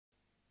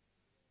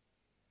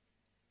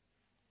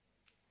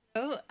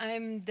Oh,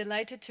 I'm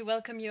delighted to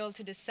welcome you all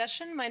to this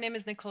session. My name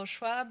is Nicole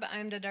Schwab.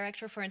 I'm the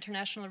Director for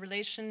International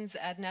Relations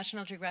at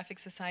National Geographic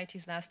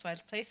Society's Last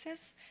Wild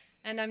Places.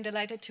 And I'm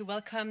delighted to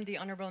welcome the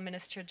Honorable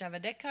Minister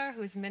Javadekar,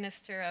 who is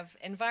Minister of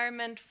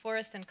Environment,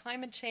 Forest and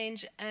Climate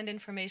Change, and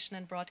Information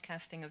and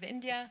Broadcasting of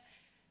India,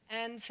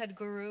 and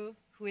Sadhguru,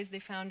 who is the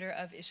founder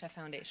of Isha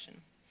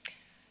Foundation.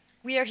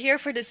 We are here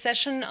for this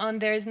session on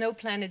There is No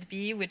Planet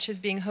B, which is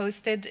being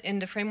hosted in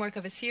the framework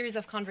of a series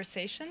of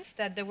conversations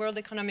that the World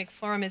Economic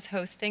Forum is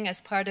hosting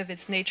as part of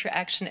its Nature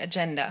Action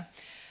Agenda.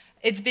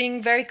 It's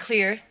being very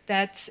clear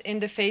that in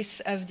the face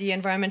of the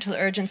environmental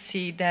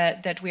urgency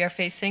that we are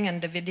facing,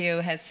 and the video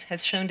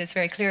has shown this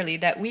very clearly,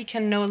 that we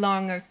can no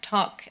longer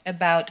talk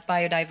about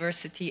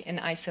biodiversity in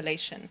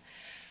isolation.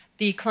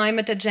 The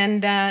climate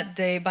agenda,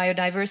 the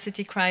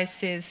biodiversity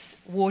crisis,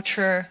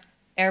 water,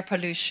 air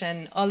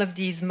pollution, all of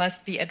these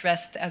must be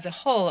addressed as a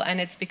whole, and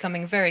it's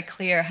becoming very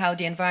clear how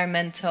the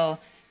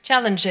environmental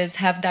challenges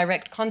have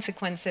direct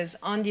consequences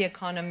on the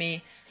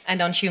economy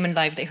and on human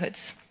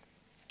livelihoods.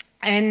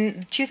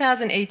 In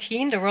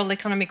 2018, the World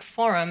Economic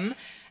Forum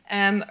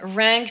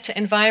ranked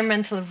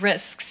environmental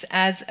risks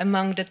as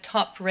among the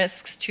top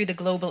risks to the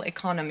global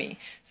economy.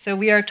 So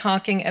we are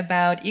talking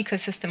about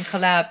ecosystem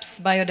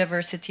collapse,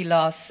 biodiversity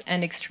loss,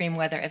 and extreme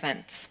weather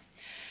events.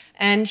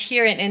 And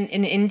here in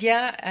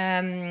India,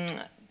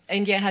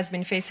 India has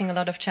been facing a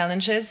lot of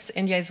challenges.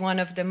 India is one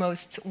of the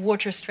most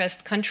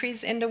water-stressed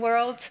countries in the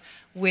world.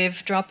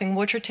 With dropping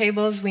water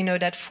tables, we know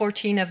that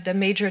 14 of the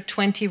major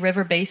 20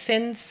 river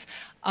basins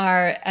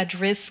are at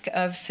risk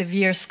of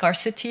severe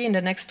scarcity in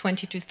the next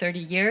 20 to 30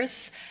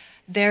 years.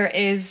 There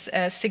is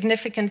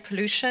significant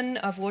pollution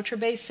of water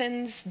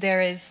basins.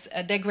 There is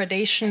a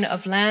degradation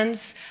of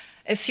lands.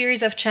 A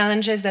series of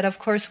challenges that, of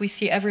course, we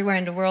see everywhere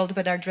in the world,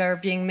 but are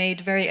being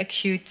made very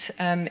acute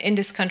in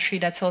this country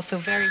that's also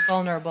very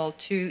vulnerable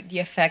to the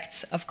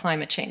effects of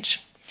climate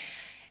change.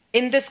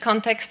 In this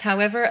context,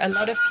 however, a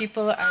lot of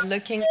people are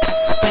looking at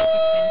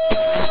 2020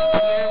 as a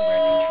year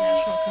where the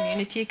international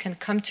community can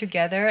come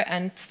together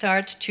and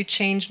start to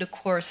change the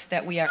course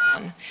that we are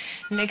on.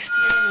 Next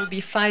year will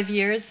be 5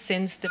 years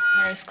since the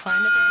Paris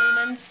Climate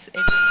Agreements. It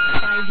will be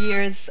 5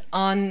 years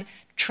on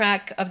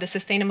track of the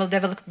Sustainable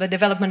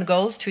Development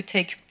Goals to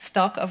take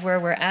stock of where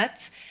we're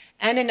at.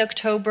 And in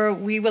October,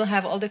 we will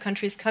have all the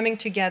countries coming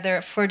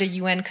together for the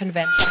UN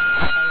Convention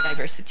on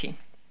Biodiversity.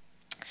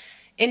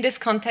 In this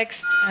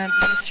context,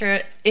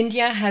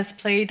 India has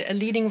played a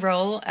leading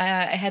role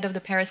ahead of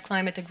the Paris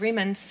Climate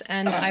Agreements,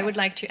 and I would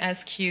like to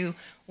ask you,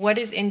 what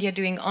is India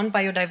doing on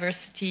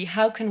biodiversity?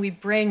 How can we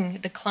bring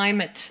the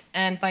climate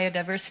and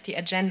biodiversity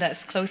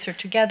agendas closer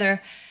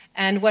together?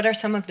 And what are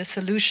some of the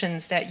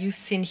solutions that you've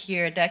seen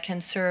here that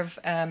can serve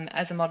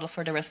as a model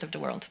for the rest of the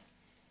world?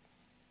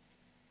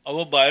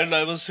 Our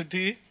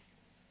biodiversity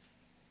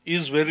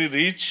is very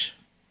rich.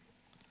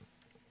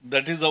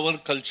 That is our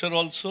culture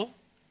also.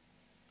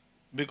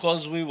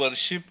 Because we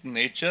worship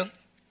nature,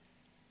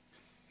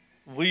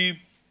 we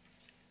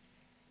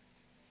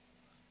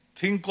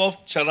think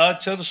of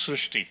Charachar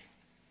Srishti.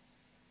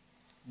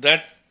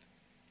 That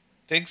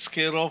takes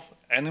care of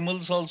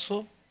animals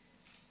also,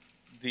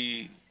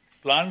 the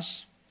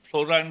plants,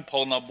 flora and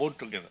fauna both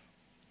together.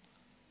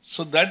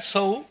 So that's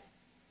how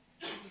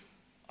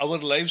our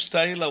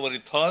lifestyle, our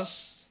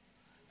ethos,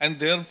 and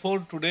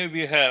therefore today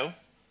we have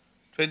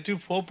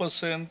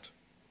 24%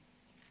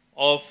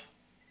 of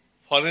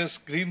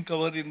forest green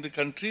cover in the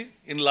country.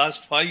 In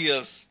last 5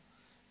 years,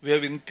 we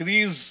have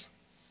increased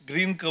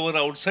green cover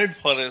outside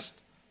forest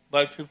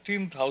by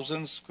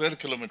 15,000 square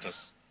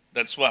kilometers.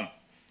 That's one.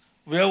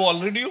 We have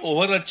already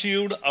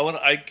overachieved our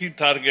IKI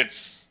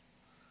targets.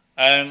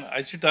 And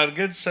IC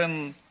targets,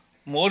 and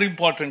more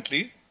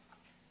importantly,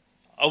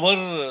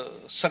 our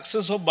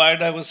success of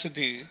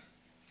biodiversity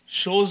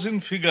shows in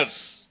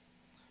figures.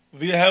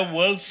 We have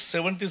world's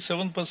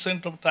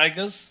 77% of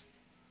tigers,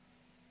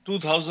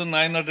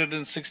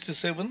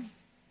 2,967.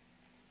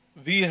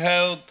 We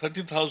have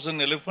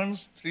 30,000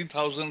 elephants,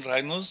 3,000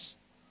 rhinos,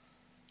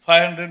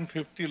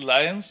 550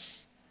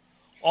 lions.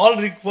 All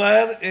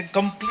require a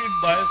complete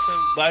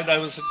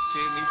biodiversity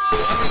chain. If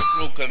one is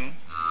broken,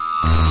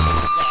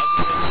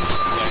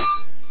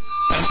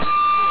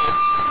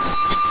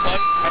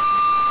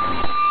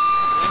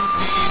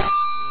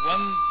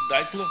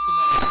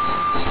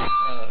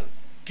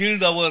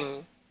 killed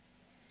our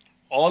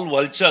all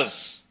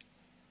vultures,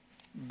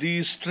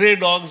 the stray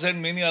dogs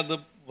and many other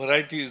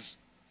varieties,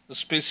 the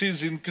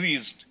species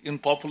increased in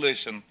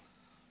population.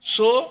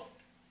 So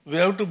we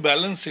have to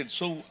balance it.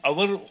 So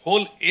our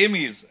whole aim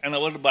is, and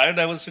our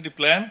biodiversity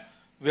plan,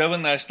 we have a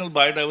National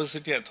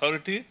Biodiversity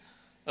Authority.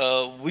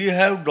 We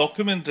have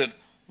documented,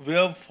 we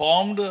have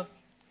formed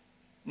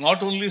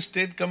not only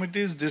state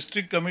committees,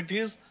 district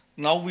committees,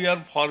 now we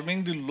are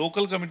forming the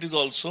local committees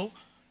also,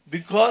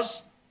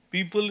 because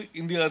people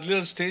in the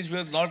earlier stage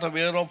were not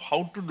aware of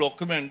how to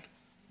document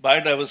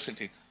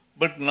biodiversity.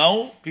 But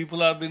now people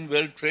have been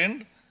well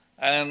trained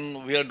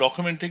and we are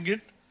documenting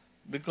it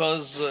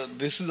because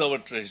this is our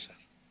treasure.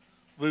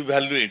 We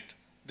value it.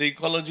 the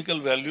ecological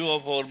value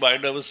of our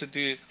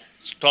biodiversity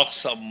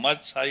stocks are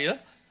much higher.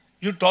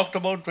 You talked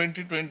about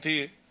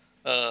 2020.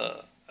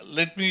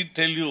 Let me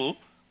tell you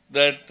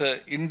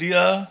that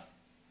India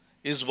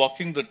is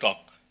walking the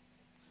talk.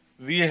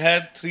 We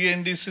had 3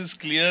 NDCs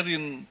clear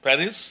in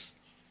Paris.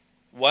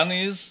 One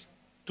is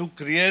to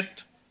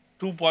create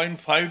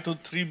 2.5 to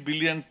 3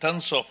 billion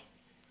tons of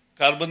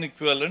carbon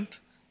equivalent,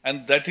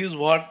 and that is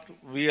what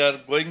we are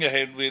going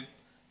ahead with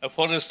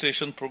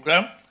afforestation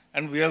program,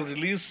 and we have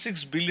released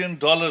 $6 billion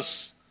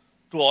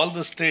to all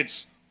the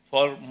states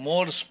for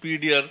more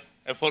speedier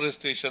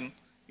afforestation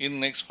in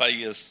next 5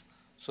 years.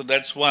 So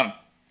that's one.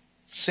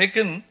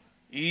 Second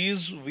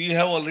is we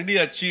have already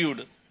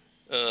achieved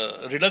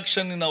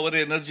reduction in our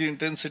energy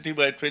intensity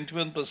by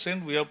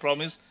 21%. We have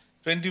promised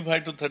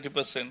 25 to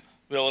 30%.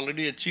 We have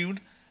already achieved.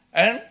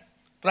 And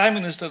Prime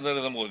Minister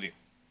Narendra Modi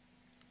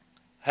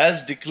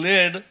has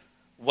declared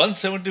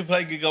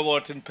 175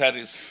 gigawatt in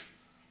Paris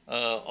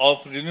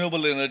of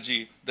renewable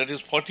energy. That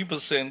is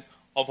 40%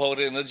 of our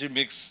energy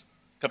mix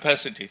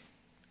capacity,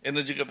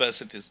 energy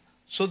capacities.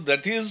 So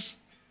that is,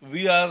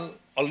 we are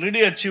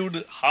already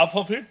achieved half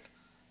of it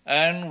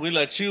and will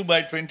achieve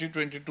by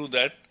 2022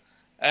 that.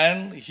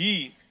 And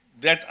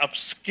that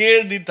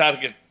upscaled the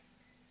target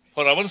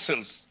for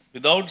ourselves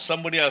without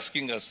somebody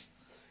asking us.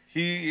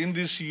 In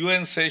this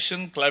UN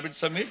session, Climate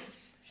Summit,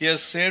 he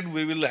has said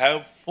we will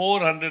have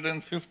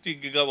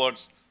 450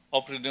 gigawatts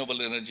of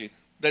renewable energy.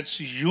 That's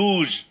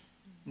huge.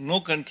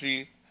 No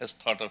country has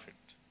thought of it.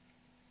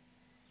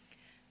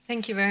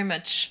 Thank you very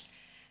much.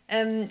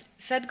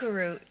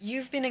 Sadhguru,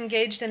 you've been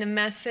engaged in a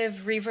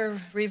massive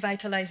river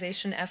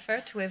revitalization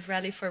effort with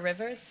Rally for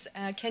Rivers.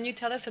 Can you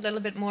tell us a little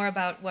bit more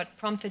about what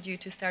prompted you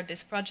to start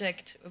this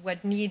project,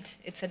 what need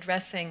it's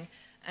addressing,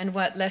 and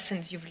what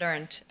lessons you've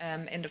learned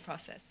in the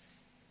process?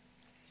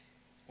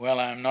 Well,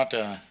 I'm not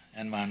an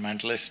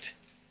environmentalist,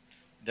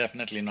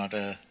 definitely not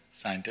a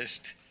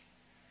scientist.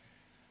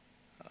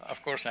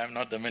 Of course, I'm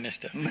not the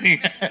minister.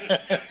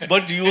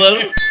 But you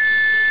are.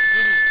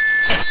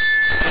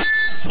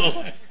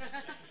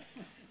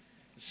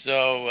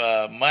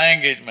 So my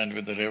engagement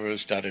with the river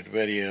started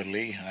very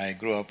early. I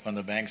grew up on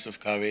the banks of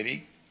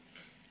Kaveri,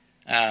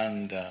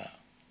 and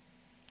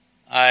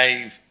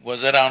I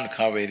was around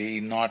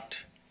Kaveri,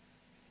 not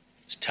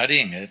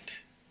studying it,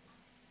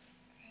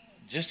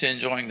 just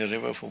enjoying the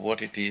river for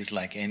what it is,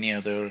 like any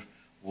other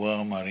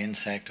worm or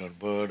insect or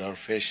bird or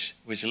fish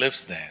which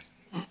lives there.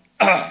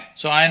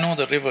 So I know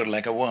the river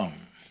like a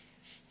worm,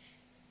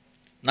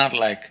 not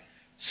like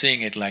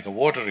seeing it like a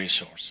water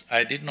resource.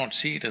 I did not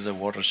see it as a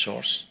water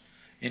source.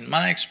 In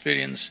my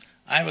experience,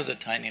 I was a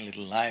tiny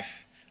little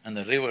life and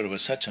the river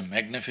was such a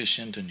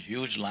magnificent and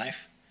huge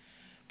life.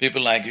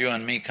 People like you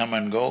and me come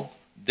and go.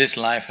 This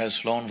life has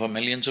flown for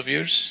millions of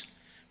years.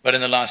 But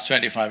in the last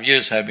 25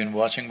 years, I've been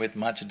watching with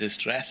much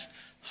distress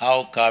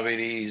how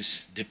Kaveri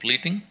is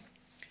depleting.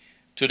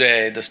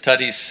 Today, the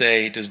studies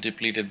say it is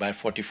depleted by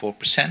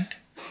 44%.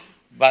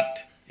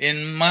 But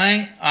in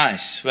my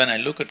eyes, when I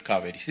look at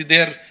Kaveri, see,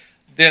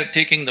 they're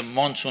taking the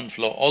monsoon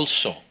flow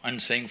also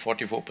and saying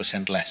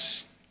 44%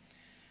 less.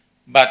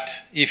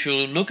 But if you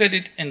look at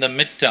it in the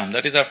midterm,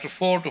 that is after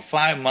 4 to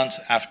 5 months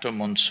after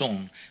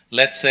monsoon,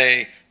 let's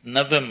say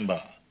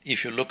November,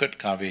 if you look at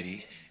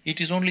Kaveri, it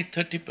is only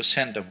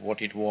 30% of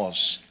what it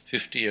was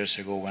 50 years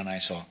ago when I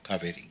saw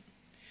Kaveri.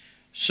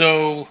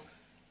 So,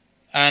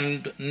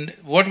 and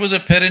what was a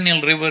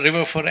perennial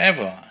river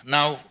forever,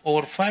 now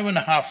over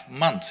 5.5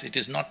 months it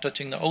is not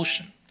touching the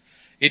ocean.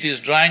 It is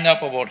drying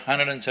up about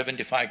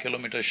 175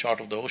 kilometers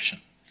short of the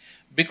ocean.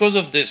 Because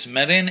of this,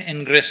 marine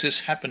ingress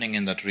is happening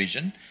in that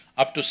region.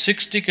 Up to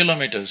 60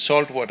 kilometers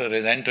salt water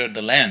has entered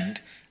the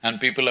land and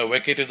people have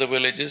vacated the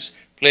villages.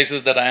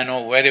 Places that I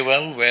know very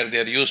well, where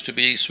there used to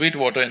be sweet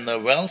water in the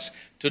wells,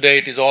 today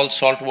it is all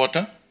salt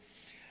water.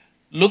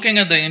 Looking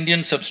at the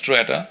Indian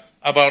substrata,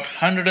 about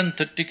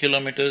 130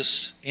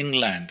 kilometers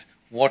inland,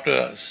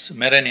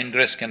 marine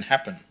ingress can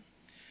happen.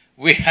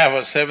 We have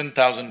a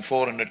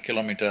 7,400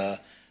 kilometer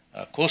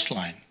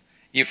coastline.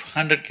 If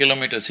 100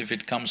 kilometers, if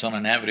it comes on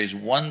an average,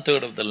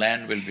 1/3 of the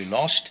land will be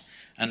lost,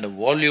 and the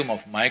volume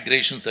of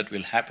migrations that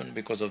will happen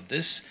because of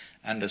this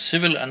and the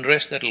civil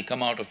unrest that will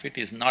come out of it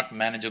is not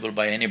manageable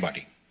by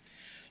anybody.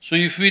 So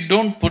if we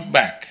don't put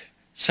back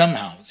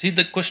somehow… See,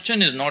 the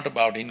question is not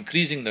about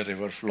increasing the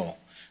river flow,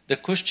 the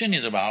question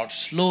is about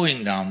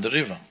slowing down the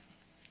river.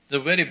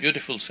 There's a very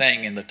beautiful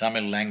saying in the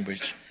Tamil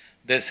language.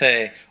 They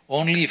say,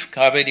 only if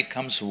Kaveri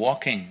comes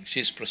walking,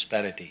 she's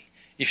prosperity.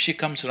 If she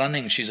comes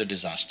running, she's a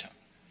disaster.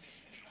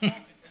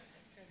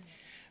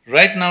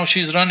 Right now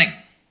she's running.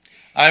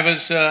 I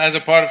was, as a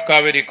part of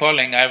Kaveri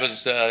Calling, I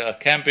was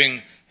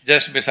camping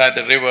just beside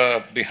the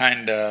river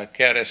behind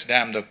KRS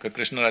Dam, the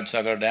Krishnaraj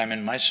Sagar Dam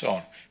in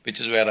Mysore, which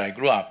is where I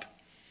grew up,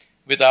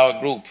 with our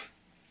group.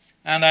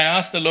 And I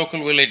asked the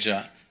local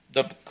villager,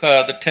 the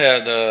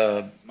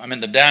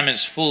dam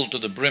is full to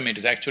the brim, it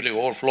is actually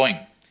overflowing.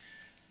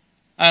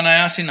 And I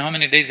asked him how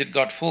many days it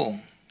got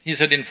full. He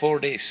said, in 4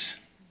 days.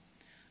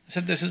 I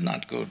said, this is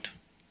not good.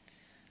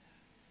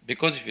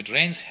 Because if it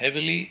rains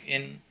heavily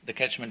in the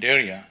catchment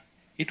area,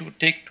 it would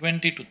take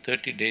 20 to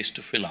 30 days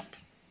to fill up.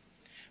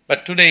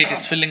 But today it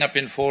is filling up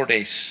in 4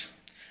 days.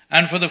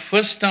 And for the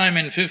first time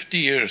in 50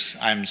 years,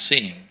 I'm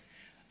seeing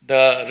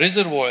the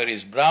reservoir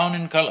is brown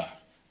in color.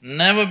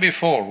 Never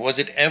before was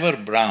it ever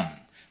brown,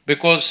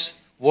 because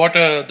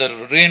water,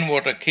 the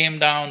rainwater came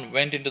down,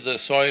 went into the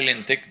soil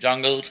in thick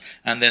jungles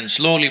and then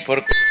slowly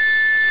percolated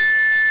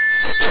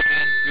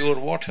pure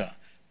water.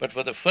 But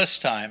for the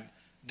first time,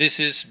 this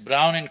is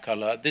brown in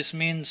color. This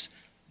means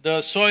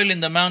the soil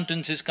in the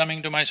mountains is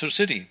coming to Mysore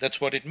city,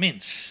 that's what it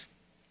means.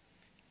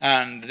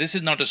 And this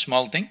is not a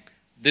small thing.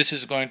 This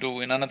is going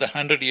to, in another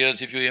 100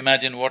 years, if you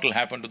imagine what will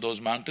happen to those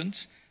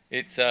mountains,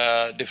 it's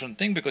a different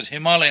thing, because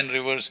Himalayan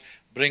rivers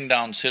bring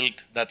down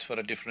silt, that's for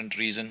a different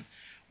reason.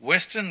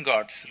 Western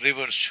Ghats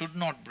rivers should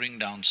not bring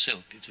down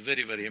silt, it's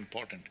very, very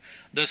important.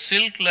 The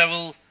silt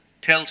level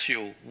tells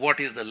you what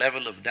is the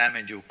level of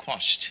damage you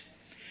caused.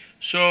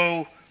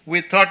 So,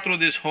 we thought through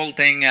this whole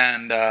thing,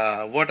 and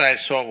what I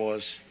saw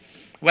was,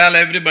 well,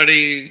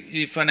 everybody,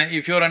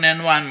 if you're an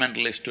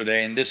environmentalist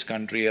today in this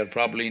country or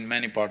probably in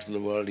many parts of the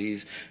world,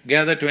 is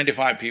gather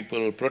 25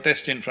 people,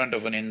 protest in front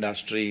of an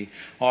industry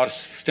or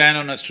stand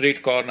on a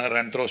street corner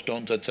and throw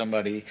stones at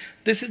somebody.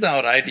 This is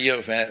our idea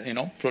of,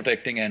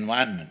 protecting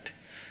environment.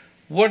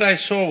 What I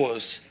saw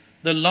was,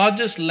 the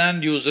largest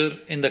land user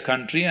in the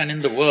country and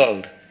in the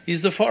world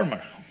is the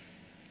farmer.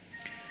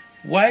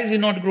 Why is he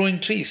not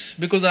growing trees?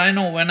 Because I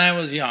know when I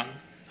was young,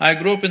 I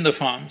grew up in the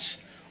farms,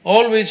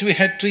 always we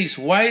had trees.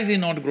 Why is he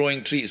not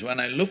growing trees?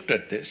 When I looked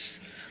at this,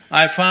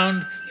 I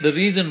found the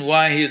reason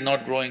why he is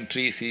not growing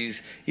trees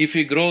is, if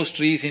he grows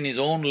trees in his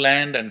own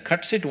land and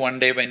cuts it one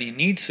day when he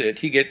needs it,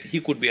 he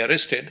could be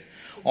arrested,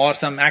 or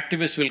some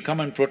activists will come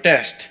and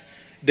protest,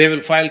 they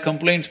will file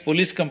complaints,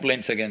 police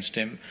complaints against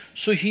him.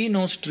 So he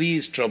knows tree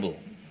is trouble.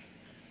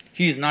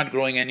 He is not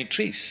growing any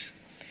trees.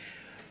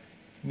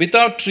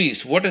 Without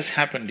trees, what has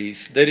happened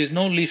is, there is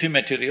no leafy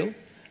material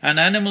and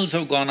animals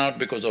have gone out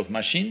because of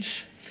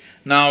machines.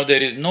 Now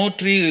there is no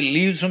tree,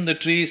 leaves from the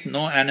trees,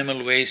 no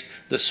animal waste,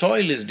 the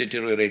soil is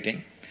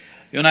deteriorating.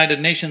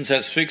 United Nations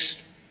has fixed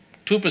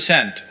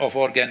 2% of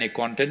organic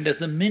content as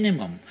the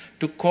minimum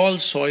to call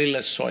soil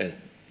as soil.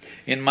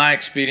 In my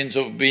experience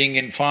of being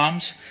in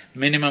farms,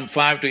 minimum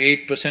 5 to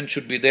 8%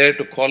 should be there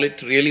to call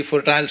it really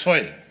fertile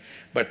soil.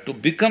 But to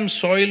become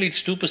soil,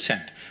 it's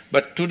 2%.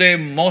 But today,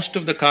 most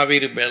of the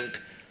Kaveri belt,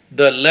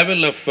 the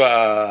level of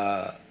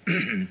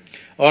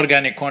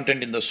organic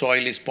content in the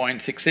soil is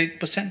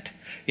 0.68%.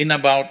 In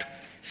about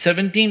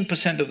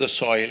 17% of the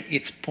soil,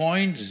 it's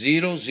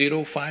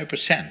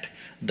 0.005%.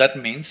 That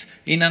means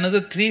in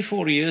another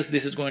 3-4 years,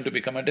 this is going to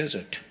become a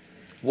desert.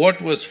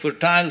 What was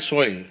fertile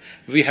soil,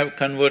 we have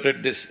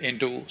converted this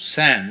into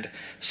sand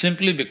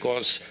simply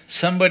because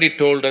somebody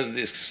told us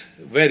this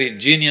very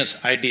genius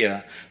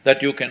idea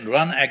that you can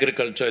run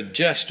agriculture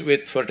just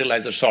with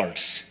fertilizer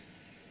salts.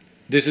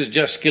 This is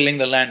just killing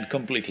the land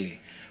completely.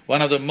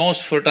 One of the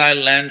most fertile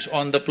lands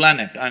on the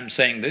planet, I'm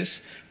saying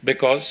this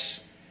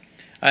because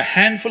a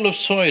handful of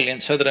soil in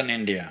southern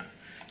India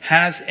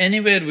has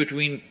anywhere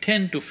between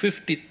 10 to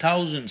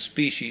 50,000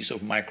 species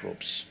of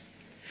microbes.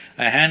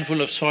 A handful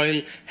of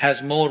soil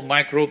has more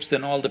microbes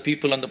than all the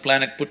people on the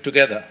planet put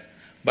together.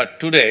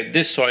 But today,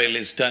 this soil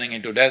is turning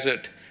into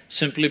desert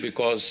simply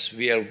because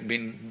we have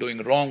been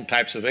doing wrong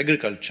types of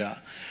agriculture.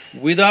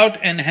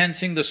 Without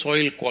enhancing the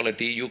soil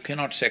quality, you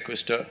cannot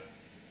sequester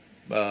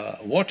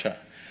water.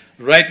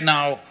 Right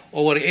now,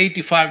 over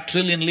 85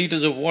 trillion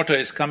liters of water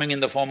is coming in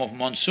the form of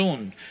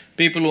monsoon.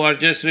 People who are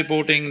just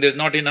reporting there's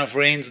not enough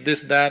rains,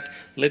 this, that.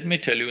 Let me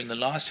tell you, in the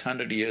last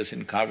 100 years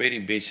in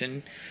Kaveri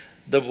Basin,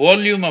 the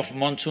volume of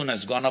monsoon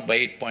has gone up by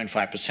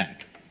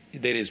 8.5%.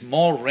 There is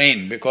more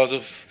rain because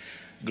of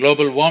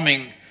global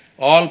warming.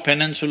 All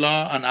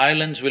peninsula and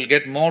islands will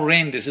get more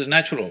rain, this is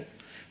natural.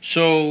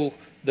 So,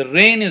 the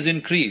rain is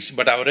increased,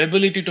 but our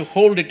ability to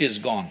hold it is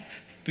gone.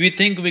 We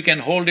think we can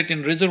hold it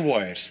in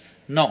reservoirs.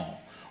 No.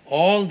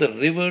 All the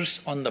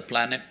rivers on the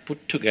planet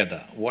put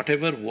together,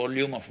 whatever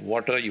volume of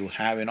water you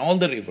have in all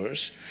the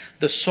rivers,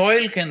 the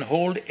soil can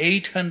hold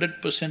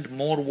 800%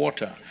 more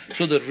water.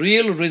 So the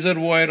real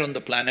reservoir on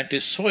the planet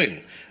is soil.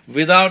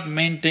 Without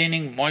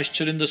maintaining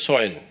moisture in the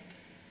soil,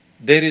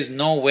 there is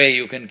no way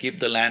you can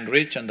keep the land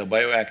rich and the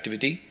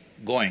bioactivity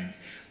going.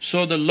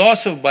 So the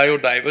loss of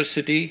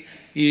biodiversity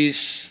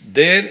is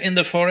there in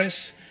the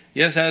forests.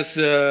 Yes, as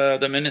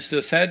the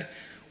minister said,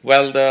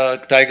 well,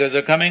 the tigers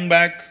are coming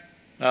back,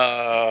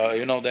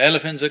 the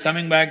elephants are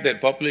coming back, their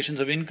populations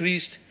have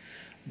increased.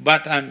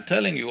 But I'm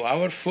telling you,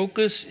 our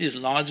focus is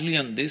largely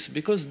on this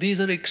because these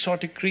are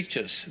exotic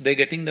creatures, they're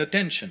getting the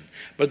attention.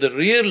 But the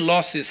real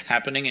loss is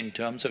happening in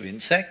terms of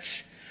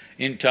insects,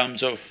 in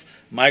terms of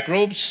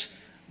microbes.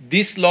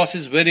 This loss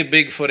is very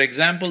big. For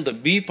example, the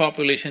bee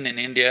population in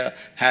India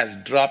has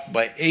dropped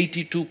by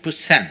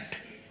 82%.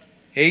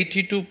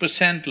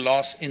 82%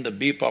 loss in the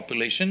bee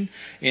population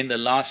in the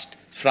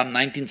from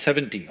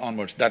 1970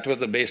 onwards. That was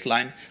the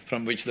baseline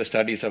from which the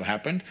studies have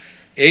happened.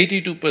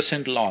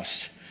 82%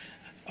 loss.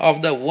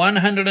 Of the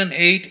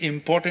 108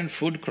 important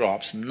food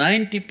crops,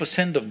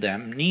 90% of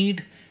them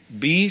need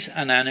bees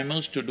and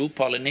animals to do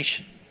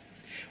pollination.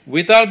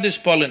 Without this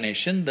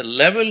pollination, the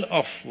level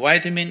of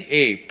vitamin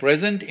A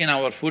present in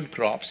our food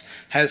crops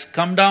has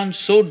come down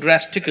so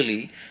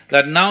drastically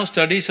that now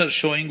studies are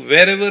showing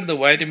wherever the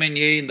vitamin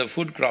A in the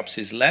food crops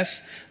is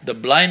less, the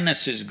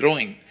blindness is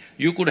growing.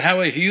 You could have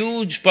a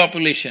huge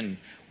population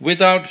with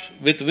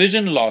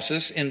vision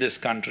losses in this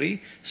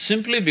country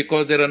simply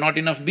because there are not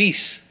enough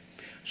bees.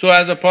 So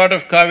as a part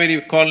of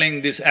Kaveri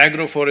calling this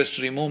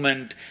agroforestry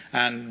movement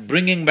and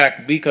bringing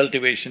back bee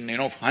cultivation,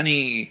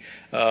 honey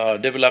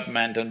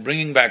development and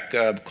bringing back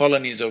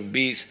colonies of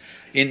bees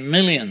in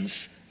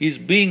millions is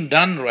being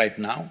done right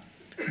now.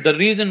 The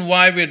reason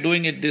why we're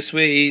doing it this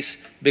way is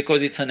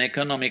because it's an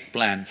economic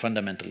plan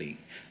fundamentally.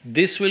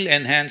 This will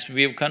enhance…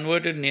 we have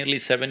converted nearly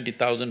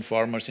 70,000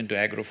 farmers into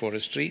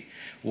agroforestry.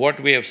 What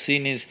we have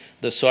seen is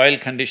the soil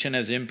condition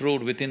has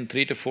improved within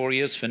 3 to 4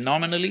 years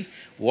phenomenally,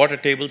 water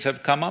tables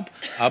have come up.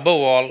 Above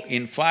all,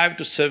 in 5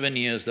 to 7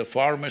 years, the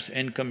farmer's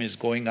income is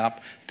going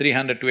up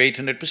 300 to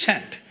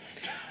 800%.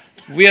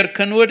 We are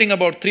converting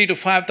about 3 to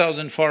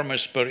 5,000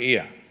 farmers per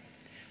year.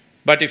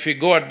 But if we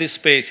go at this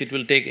pace, it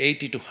will take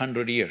 80 to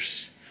 100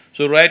 years.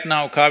 So right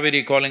now,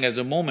 Kaveri calling as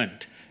a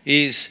movement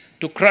is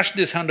to crush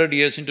this 100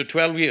 years into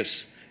 12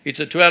 years. It's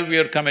a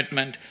 12-year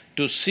commitment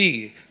to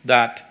see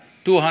that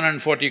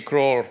 240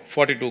 crore,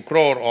 42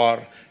 crore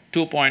or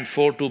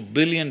 2.42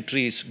 billion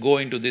trees go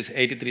into this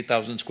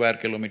 83,000 square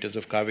kilometers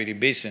of Kaveri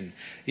basin.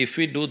 If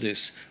we do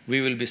this,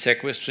 we will be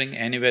sequestering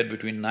anywhere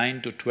between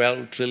 9 to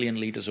 12 trillion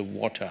liters of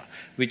water,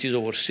 which is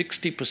over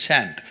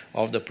 60%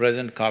 of the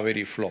present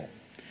Kaveri flow.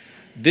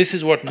 This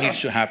is what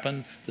needs to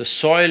happen. The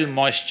soil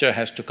moisture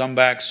has to come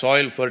back,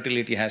 soil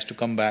fertility has to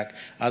come back,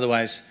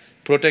 otherwise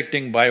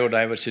protecting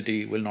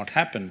biodiversity will not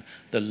happen.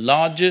 The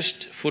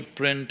largest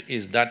footprint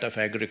is that of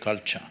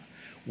agriculture.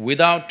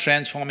 Without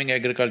transforming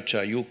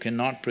agriculture, you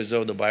cannot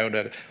preserve the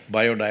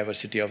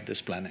biodiversity of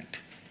this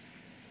planet.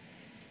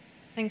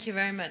 Thank you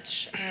very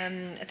much.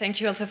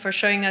 Thank you also for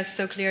showing us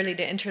so clearly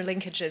the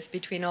interlinkages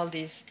between all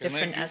these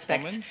different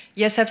aspects. Comment?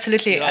 Yes,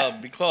 absolutely. Yeah,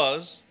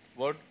 because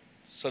what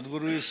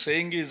Sadhguru is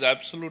saying is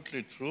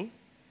absolutely true.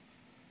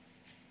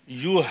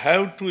 You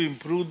have to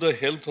improve the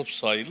health of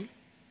soil,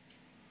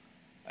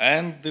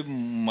 and the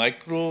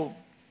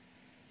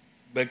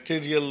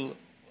microbacterial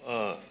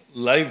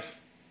life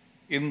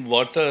in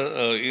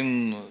water,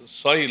 in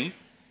soil,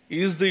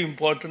 is the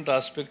important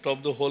aspect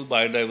of the whole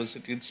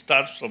biodiversity. It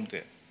starts from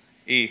there,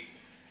 A.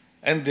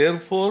 And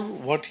therefore,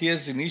 what he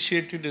has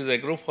initiated is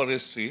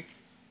agroforestry.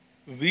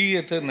 We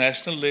at a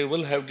national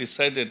level have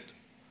decided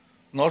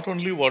not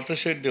only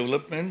watershed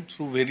development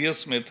through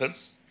various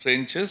methods,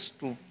 trenches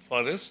to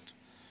forest,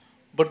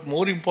 but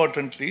more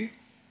importantly,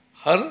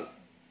 her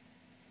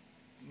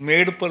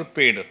made per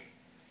paid.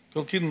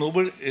 Because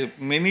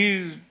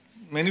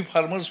many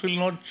farmers will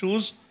not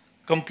choose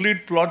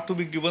complete plot to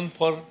be given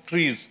for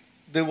trees.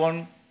 They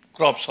want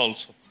crops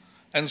also.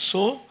 And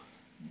so,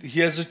 he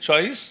has a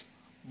choice,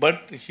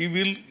 but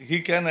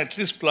he can at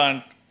least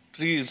plant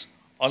trees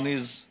on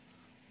his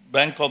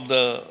bank of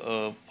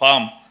the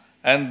farm,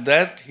 and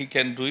that he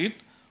can do it.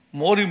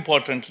 More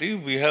importantly,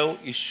 we have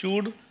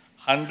issued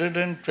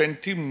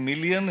 120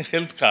 million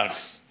health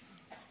cards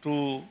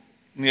to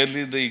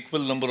nearly the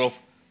equal number of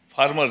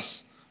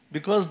farmers,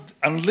 because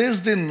unless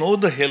they know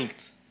the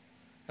health,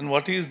 and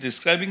what he is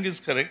describing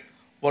is correct,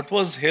 what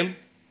was health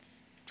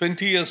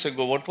 20 years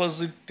ago, what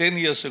was it 10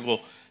 years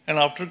ago, and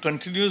after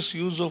continuous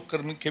use of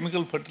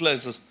chemical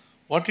fertilizers,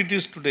 what it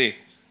is today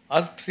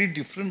are three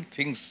different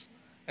things.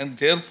 And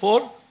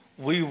therefore,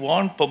 we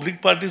want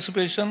public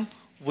participation,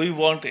 we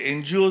want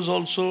NGOs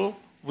also,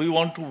 we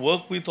want to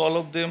work with all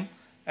of them,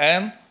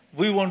 and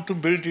we want to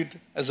build it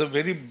as a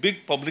very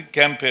big public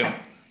campaign,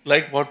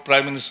 like what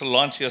Prime Minister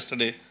launched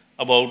yesterday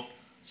about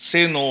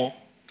say no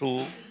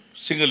to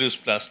single-use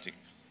plastic.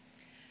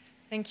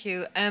 Thank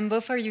you.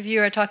 Both of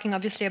you are talking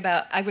obviously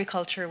about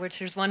agriculture, which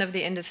is one of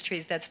the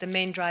industries that's the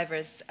main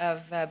drivers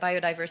of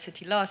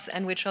biodiversity loss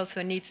and which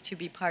also needs to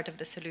be part of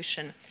the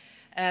solution.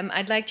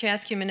 I'd like to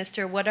ask you,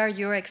 Minister, what are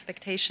your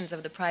expectations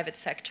of the private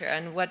sector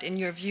and what, in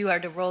your view, are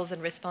the roles and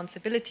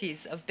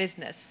responsibilities of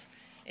business?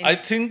 I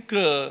think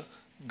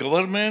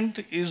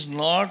government is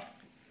not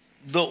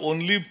the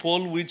only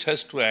pole which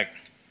has to act.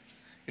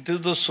 It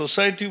is the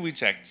society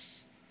which acts.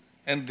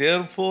 And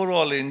therefore,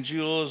 all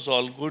NGOs,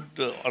 all good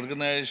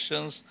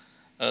organizations,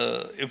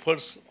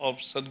 efforts of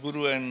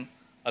Sadhguru and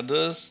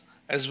others,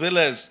 as well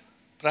as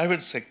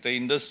private sector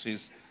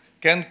industries,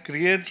 can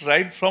create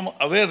right from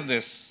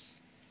awareness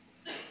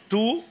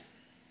to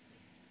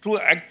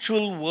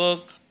actual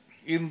work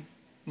in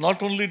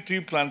not only tree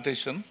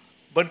plantation,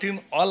 but in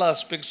all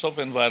aspects of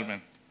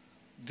environment.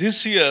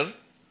 This year,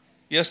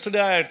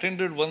 yesterday I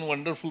attended one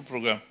wonderful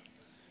program.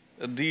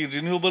 The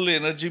Renewable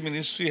Energy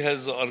Ministry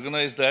has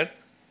organized that.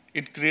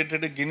 It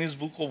created a Guinness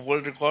Book of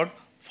World Record.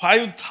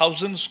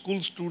 5,000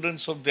 school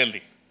students of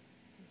Delhi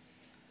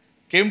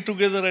came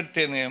together at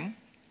 10 a.m.,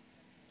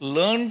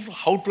 learned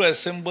how to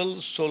assemble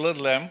solar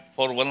lamp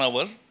for 1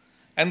 hour,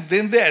 and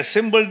then they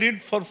assembled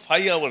it for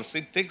 5 hours.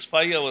 It takes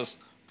 5 hours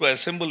to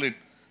assemble it.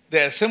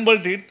 They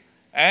assembled it,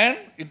 And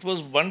it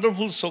was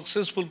wonderful,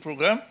 successful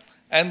program,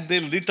 and they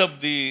lit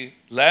up the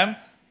lamp.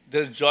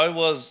 Their joy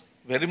was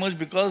very much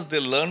because they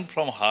learned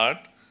from heart,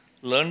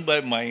 learned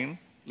by mind,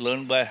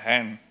 learned by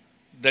hand.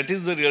 That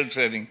is the real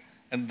training.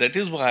 And that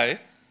is why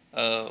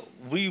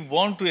we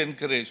want to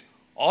encourage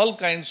all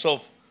kinds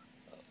of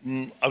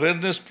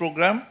awareness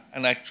program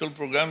and actual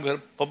program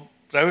where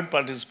private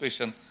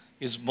participation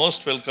is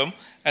most welcome.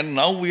 And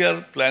now we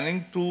are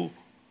planning to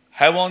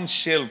have on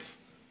shelf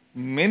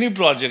many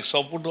projects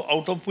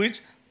out of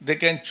which they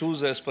can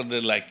choose as per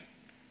their liking.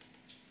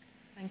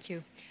 Thank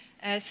you.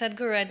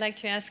 Sadhguru, I'd like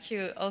to ask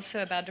you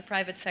also about the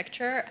private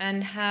sector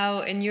and how,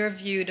 in your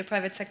view, the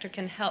private sector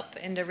can help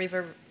in the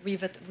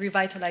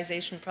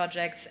revitalization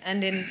projects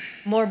and in,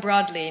 more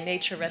broadly,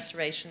 nature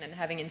restoration and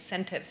having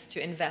incentives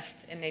to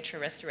invest in nature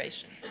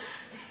restoration.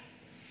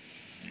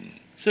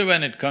 So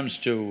when it comes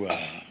to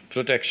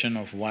protection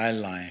of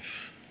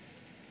wildlife,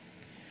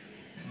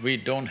 we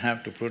don't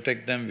have to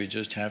protect them, we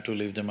just have to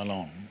leave them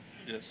alone.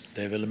 Yes.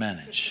 They will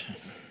manage.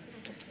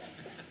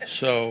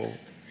 So,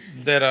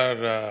 there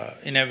are…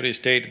 in every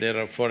state there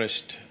are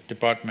forest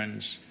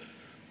departments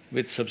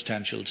with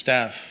substantial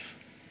staff.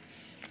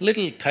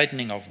 Little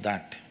tightening of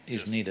that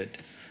is needed.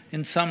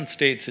 In some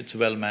states it's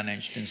well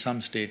managed, in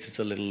some states it's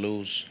a little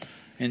loose,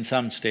 in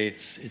some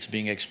states it's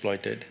being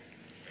exploited.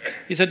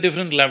 It's at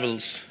different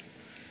levels.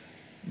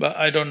 But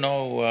I don't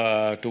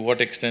know to what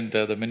extent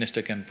the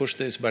minister can push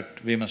this, but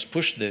we must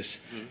push this,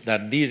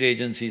 that these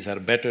agencies are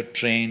better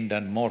trained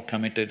and more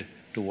committed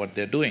to what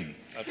they're doing.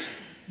 Absolutely.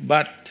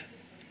 But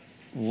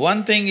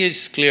one thing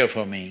is clear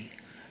for me,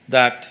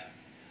 that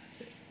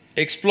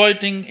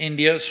exploiting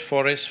India's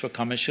forests for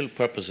commercial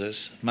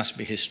purposes must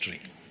be history.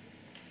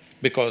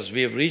 Because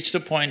we have reached a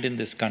point in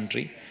this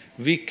country,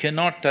 we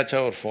cannot touch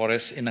our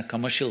forests in a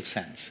commercial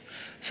sense.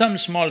 Some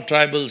small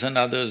tribals and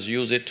others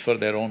use it for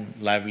their own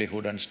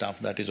livelihood and stuff,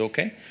 that is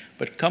okay,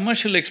 but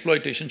commercial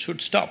exploitation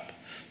should stop.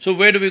 So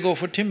where do we go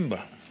for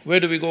timber? Where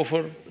do we go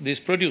for these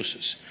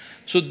produces?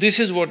 So this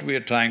is what we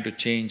are trying to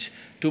change.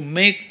 To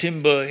make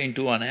timber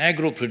into an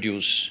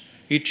agro-produce,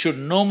 it should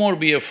no more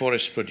be a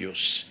forest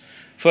produce.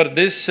 For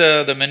this,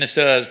 the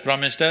minister has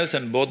promised us,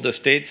 and both the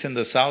states in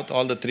the south,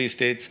 all the three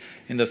states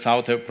in the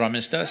south have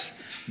promised us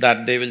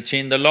that they will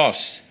change the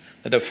laws,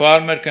 that a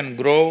farmer can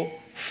grow,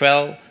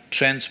 fell,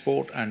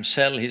 transport and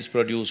sell his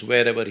produce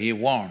wherever he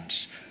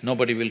wants.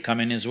 Nobody will come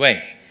in his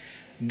way.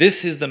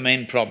 This is the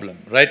main problem.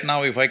 Right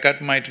now, if I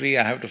cut my tree,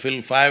 I have to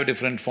fill 5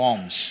 different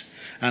forms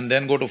and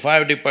then go to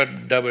 5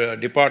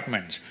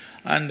 departments,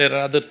 and there are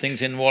other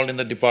things involved in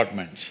the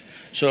departments.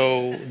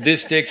 So,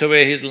 this takes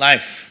away his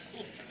life.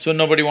 So,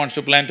 nobody wants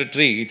to plant a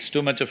tree, it's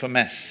too much of a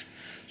mess.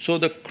 So,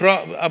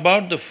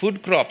 about the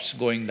food crops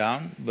going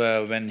down,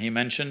 when he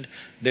mentioned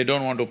they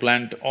don't want to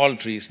plant all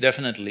trees,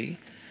 definitely.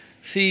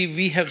 See,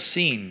 we have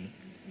seen,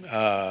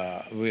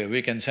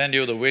 we can send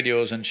you the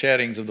videos and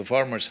sharings of the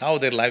farmers, how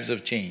their lives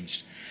have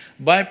changed.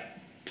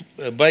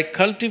 By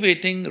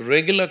cultivating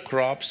regular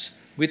crops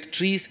with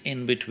trees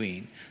in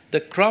between, the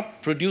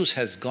crop produce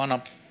has gone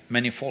up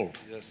manifold.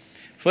 Yes.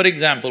 For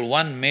example,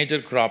 one major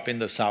crop in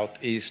the south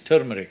is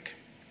turmeric.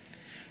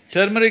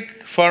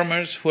 Turmeric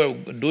farmers who are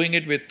doing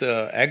it with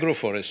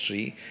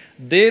agroforestry,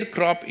 their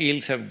crop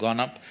yields have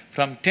gone up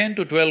from 10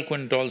 to 12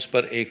 quintals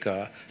per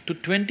acre to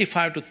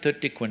 25 to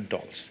 30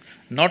 quintals.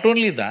 Not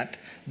only that,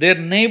 their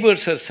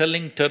neighbors are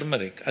selling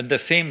turmeric at the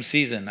same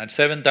season at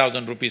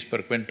 7,000 rupees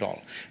per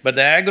quintal, but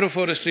the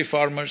agroforestry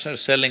farmers are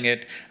selling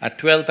it at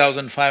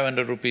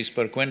 12,500 rupees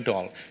per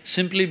quintal,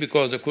 simply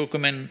because the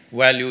curcumin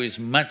value is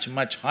much,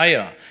 much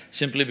higher,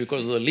 simply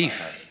because of the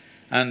leaf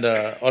and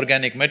the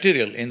organic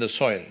material in the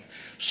soil.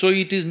 So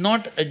it is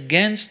not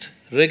against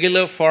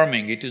regular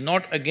farming, it is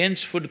not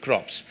against food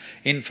crops.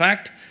 In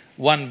fact,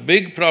 one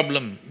big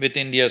problem with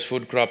India's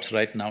food crops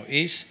right now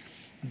is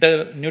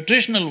the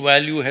nutritional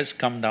value has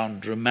come down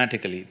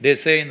dramatically. They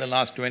say in the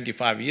last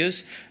 25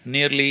 years,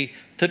 nearly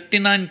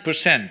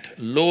 39%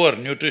 lower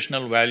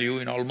nutritional value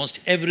in almost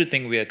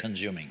everything we are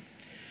consuming.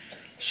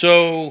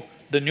 So,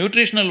 the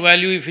nutritional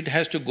value, if it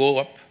has to go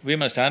up, we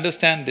must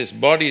understand this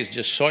body is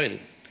just soil.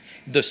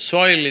 If the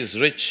soil is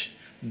rich,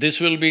 this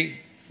will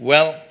be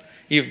well.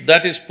 If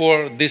that is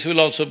poor, this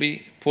will also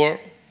be poor.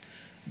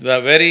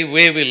 The very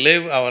way we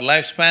live, our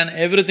lifespan,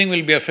 everything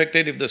will be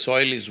affected if the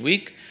soil is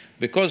weak,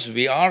 because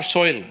we are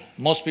soil.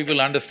 Most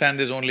people understand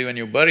this only when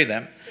you bury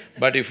them,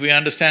 but if we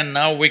understand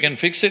now, we can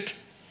fix it.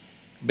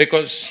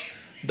 Because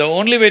the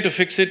only way to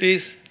fix it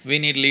is, we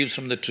need leaves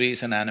from the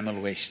trees and animal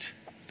waste.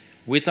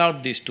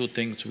 Without these two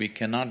things, we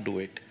cannot do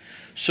it.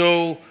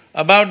 So,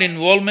 about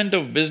involvement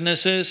of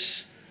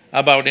businesses,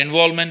 about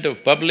involvement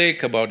of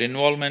public, about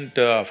involvement…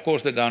 of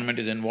course the government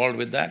is involved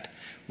with that.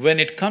 When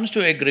it comes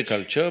to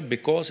agriculture,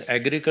 because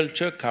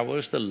agriculture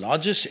covers the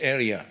largest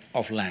area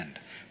of land,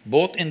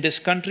 both in this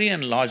country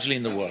and largely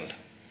in the world.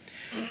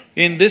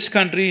 In this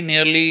country,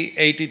 nearly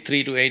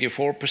 83 to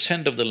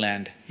 84% of the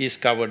land is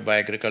covered by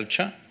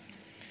agriculture.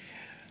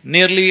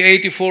 Nearly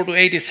 84 to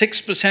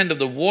 86% of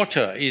the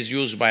water is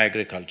used by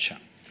agriculture.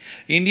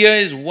 India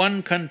is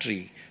one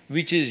country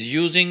which is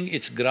using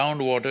its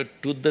groundwater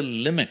to the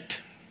limit.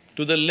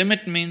 To the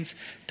limit means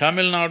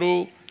Tamil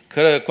Nadu,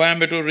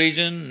 Coimbatore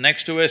region,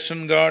 next to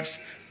Western Ghats,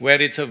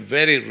 where it's a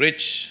very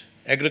rich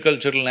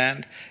agricultural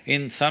land,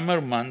 in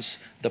summer months,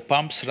 the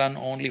pumps run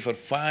only for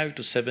 5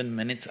 to 7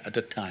 minutes at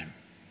a time.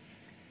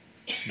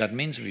 That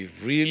means we've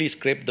really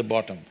scraped the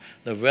bottom.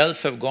 The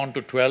wells have gone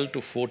to 12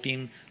 to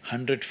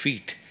 1400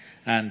 feet,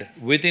 and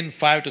within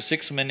 5 to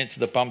 6 minutes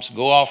the pumps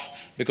go off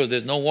because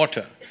there's no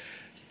water.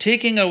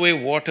 Taking away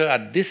water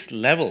at this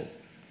level,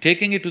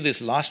 taking it to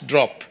this last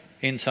drop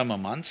in summer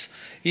months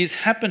is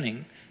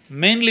happening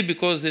mainly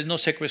because there's no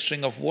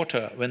sequestering of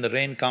water. When the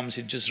rain comes,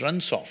 it just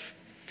runs off.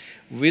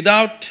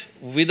 Without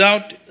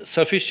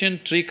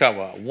sufficient tree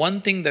cover,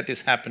 one thing that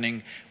is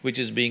happening which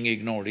is being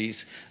ignored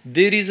is,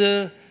 there is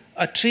a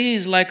tree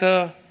is like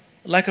a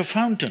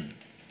fountain.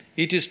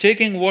 It is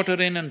taking water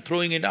in and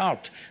throwing it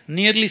out.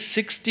 Nearly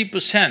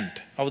 60%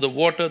 of the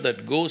water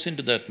that goes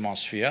into the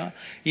atmosphere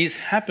is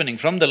happening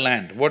from the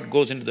land. What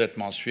goes into the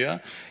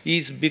atmosphere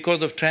is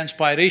because of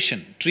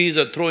transpiration. Trees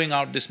are throwing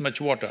out this much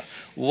water.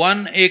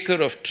 1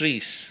 acre of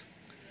trees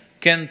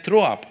can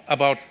throw up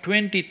about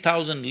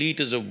 20,000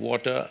 liters of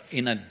water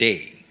in a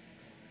day.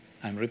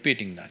 I'm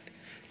repeating that.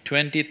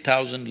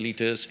 20,000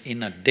 liters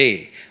in a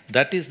day.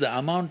 That is the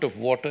amount of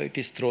water it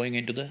is throwing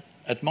into the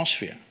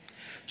atmosphere.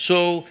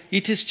 So,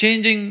 it is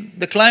changing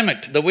the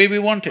climate the way we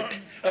want it.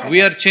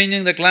 We are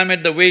changing the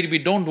climate the way we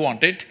don't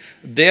want it,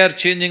 they are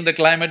changing the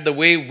climate the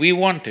way we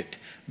want it.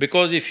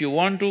 Because if you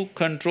want to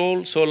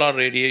control solar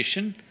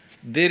radiation,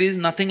 there is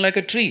nothing like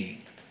a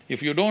tree.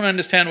 If you don't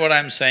understand what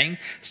I'm saying,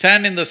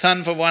 stand in the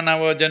sun for 1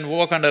 hour, then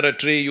walk under a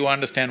tree, you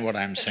understand what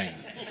I'm saying.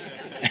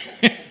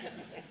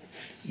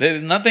 There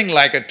is nothing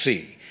like a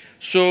tree.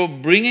 So,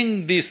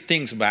 bringing these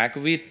things back,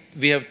 we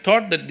have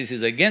thought that this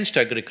is against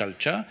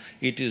agriculture,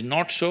 it is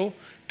not so.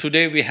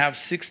 Today we have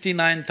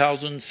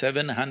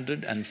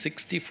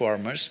 69,760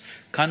 farmers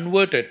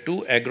converted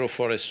to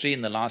agroforestry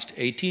in the last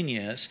 18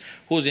 years,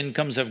 whose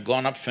incomes have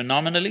gone up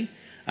phenomenally,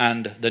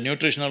 and the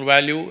nutritional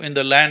value in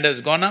the land has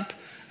gone up,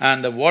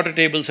 and the water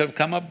tables have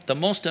come up. The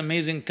most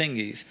amazing thing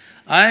is,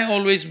 I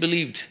always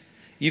believed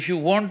if you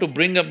want to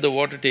bring up the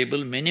water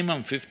table,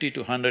 minimum 50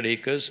 to 100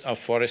 acres of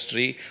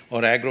forestry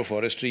or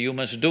agroforestry you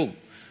must do.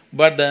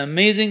 But the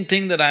amazing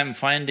thing that I'm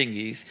finding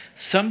is,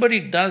 somebody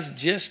does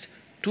just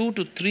 2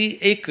 to 3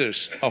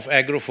 acres of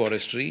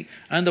agroforestry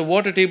and the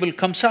water table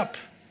comes up.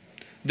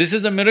 This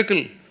is the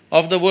miracle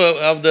of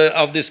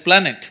this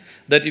planet,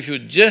 that if you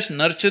just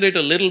nurture it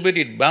a little bit,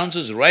 it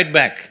bounces right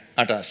back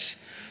at us.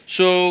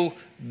 So,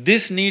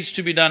 this needs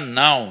to be done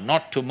now,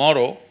 not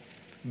tomorrow,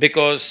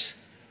 because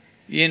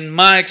in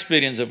my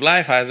experience of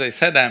life, as I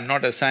said, I'm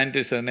not a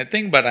scientist or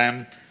anything, but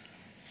I'm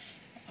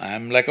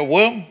like a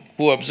worm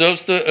who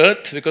observes the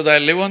earth. Because I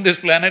live on this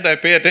planet, I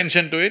pay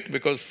attention to it,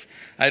 because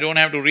I don't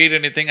have to read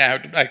anything,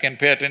 I can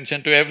pay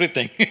attention to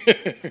everything.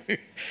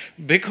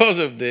 Because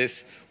of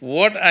this,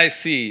 what I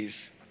see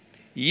is,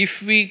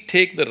 if we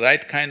take the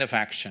right kind of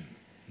action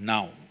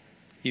now,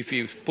 if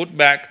we put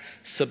back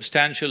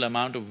substantial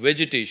amount of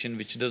vegetation,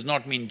 which does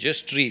not mean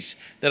just trees,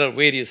 there are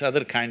various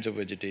other kinds of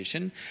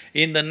vegetation,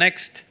 in the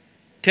next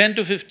 10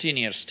 to 15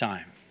 years'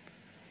 time,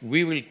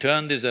 we will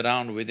turn this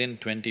around within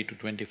 20 to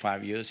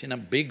 25 years in a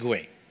big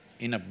way,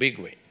 in a big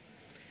way.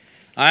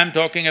 I am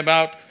talking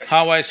about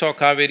how I saw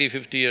Kaveri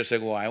 50 years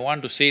ago. I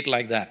want to see it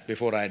like that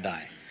before I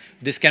die.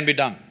 This can be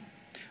done.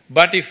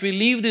 But if we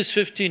leave this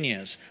 15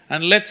 years,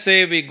 and let's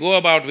say we go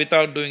about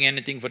without doing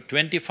anything for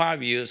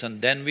 25 years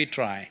and then we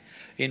try,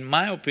 in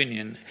my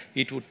opinion,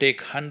 it would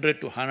take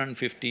 100 to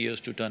 150 years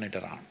to turn it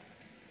around.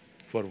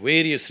 For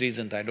various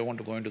reasons, I don't want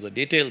to go into the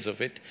details of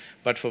it,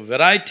 but for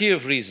variety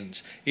of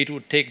reasons, it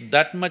would take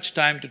that much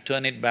time to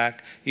turn it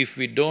back if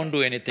we don't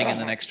do anything in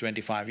the next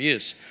 25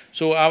 years.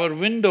 So our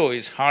window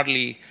is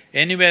hardly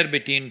anywhere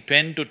between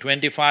 10 to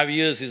 25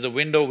 years is the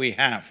window we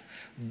have.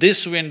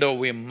 This window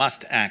we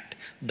must act.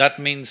 That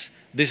means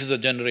this is a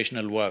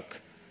generational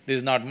work. This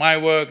is not my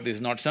work, this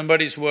is not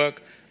somebody's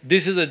work,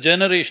 this is a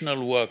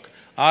generational work.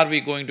 Are we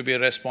going to be a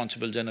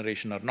responsible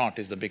generation or not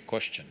is the big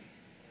question.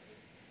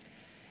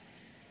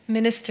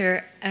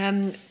 Minister,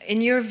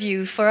 in your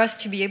view, for us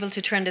to be able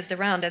to turn this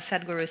around, as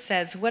Sadhguru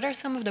says, what are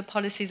some of the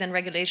policies and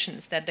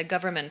regulations that the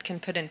government can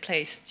put in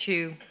place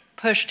to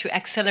push to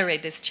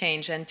accelerate this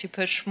change and to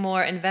push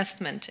more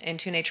investment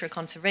into nature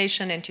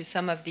conservation, into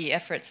some of the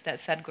efforts that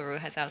Sadhguru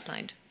has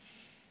outlined?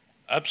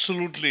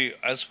 Absolutely.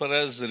 As far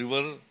as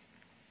river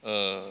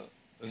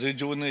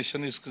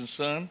rejuvenation is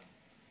concerned,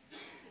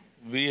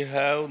 we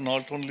have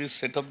not only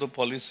set up the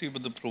policy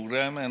but the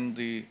program and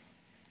the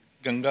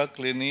Ganga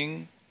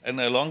cleaning. And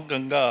along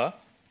Ganga,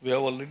 we have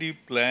already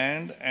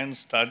planned and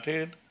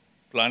started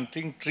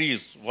planting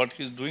trees. What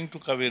he is doing to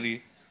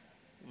Kaveri,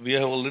 we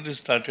have already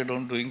started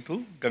on doing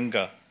to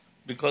Ganga,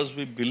 because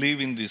we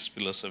believe in this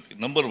philosophy,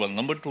 number one.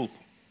 Number two,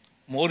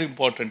 more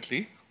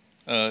importantly,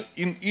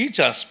 in each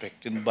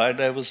aspect, in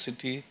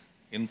biodiversity,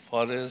 in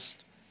forest,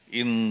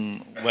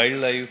 in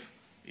wildlife,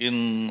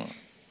 in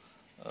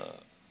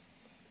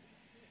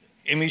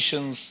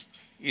emissions,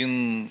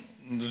 in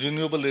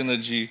renewable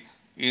energy,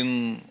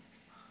 in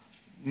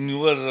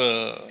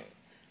newer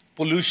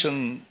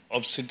pollution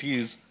of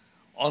cities,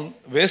 on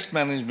waste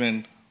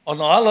management,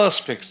 on all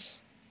aspects,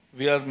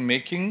 we are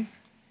making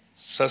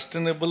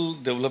sustainable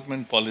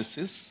development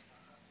policies,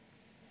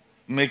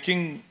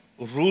 making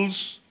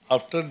rules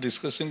after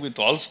discussing with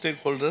all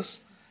stakeholders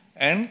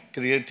and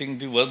creating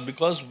the work,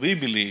 because we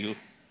believe,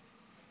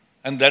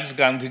 and that's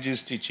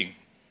Gandhiji's teaching,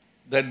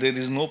 that there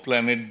is no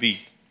planet B.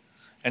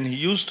 And he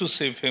used to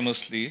say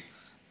famously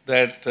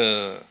that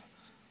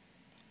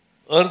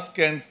Earth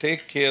can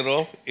take care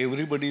of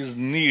everybody's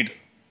need,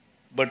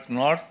 but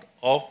not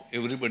of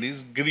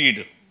everybody's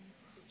greed.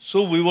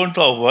 So we want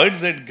to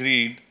avoid that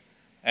greed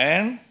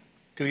and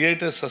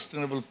create a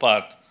sustainable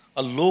path,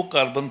 a low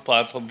carbon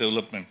path of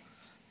development.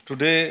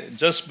 Today,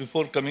 just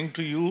before coming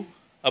to you,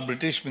 a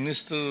British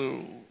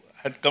minister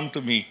had come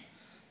to me.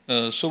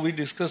 So we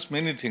discussed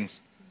many things.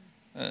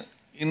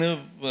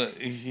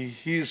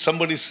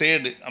 Somebody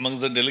said among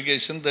the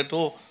delegation that,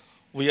 oh,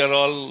 we are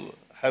all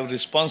have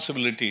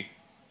responsibility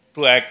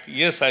to act.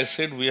 Yes, I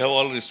said we have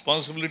all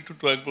responsibility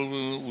to act, but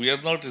we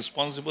are not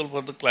responsible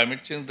for the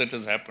climate change that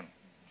has happened.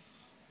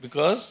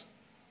 Because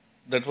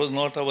that was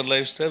not our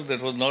lifestyle,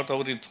 that was not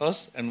our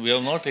ethos, and we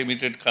have not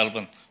emitted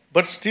carbon.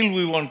 But still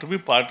we want to be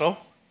part of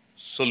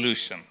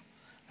solution.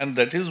 And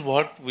that is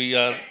what we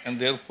are, and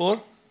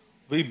therefore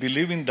we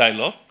believe in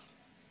dialogue,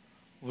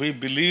 we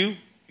believe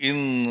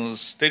in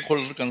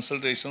stakeholder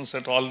consultations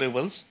at all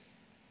levels,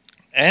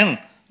 and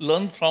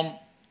learn from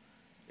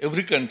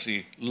every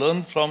country,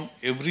 learn from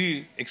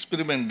every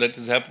experiment that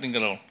is happening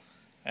around,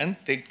 and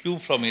take cue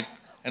from it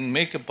and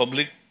make a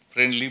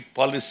public-friendly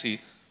policy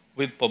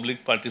with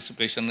public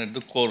participation at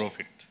the core of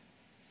it.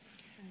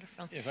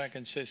 Wonderful. If I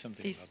can say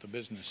something Please. about the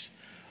business.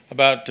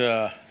 About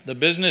the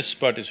business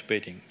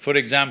participating. For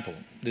example,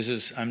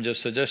 I'm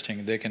just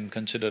suggesting they can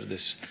consider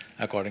this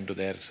according to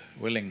their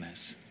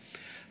willingness.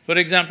 For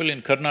example,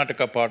 in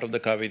Karnataka part of the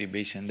Kaveri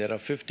basin, there are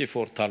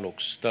 54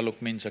 taluks.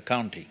 Taluk means a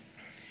county.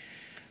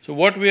 So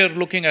what we are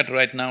looking at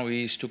right now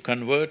is to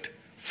convert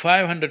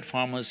 500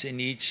 farmers in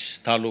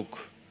each taluk.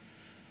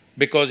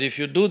 Because if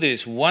you do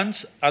this,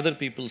 once other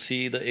people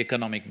see the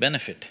economic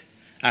benefit,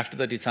 after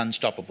that it's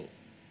unstoppable.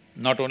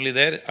 Not only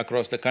there,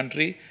 across the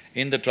country,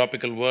 in the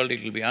tropical world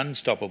it will be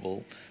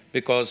unstoppable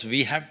because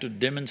we have to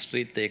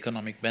demonstrate the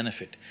economic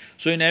benefit.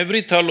 So in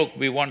every taluk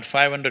we want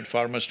 500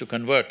 farmers to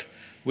convert.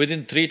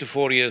 Within 3 to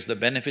 4 years the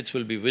benefits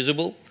will be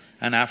visible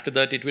and after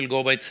that it will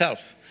go by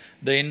itself.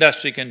 The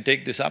industry can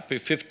take this up.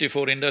 If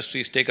 54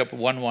 industries take up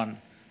one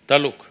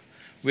taluk,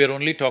 we are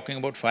only talking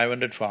about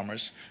 500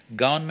 farmers.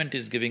 Government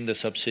is giving the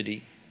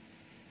subsidy.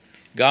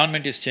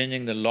 Government is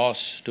changing the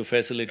laws to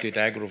facilitate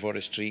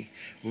agroforestry.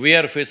 We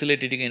are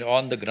facilitating it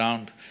on the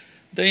ground.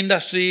 The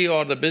industry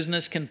or the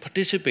business can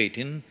participate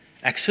in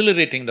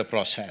accelerating the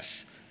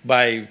process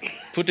by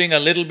putting a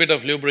little bit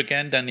of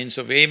lubricant, and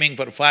instead of aiming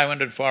for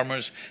 500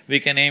 farmers, we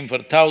can aim for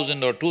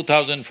 1,000 or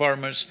 2,000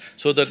 farmers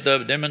so that the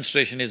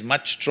demonstration is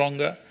much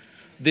stronger.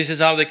 This is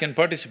how they can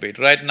participate.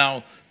 Right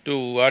now,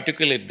 to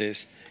articulate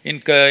this, in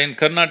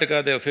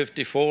Karnataka there are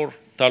 54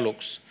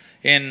 taluks.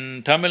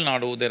 In Tamil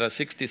Nadu, there are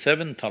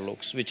 67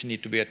 taluks which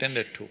need to be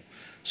attended to.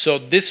 So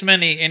this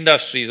many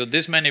industries or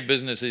this many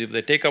businesses, if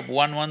they take up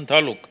one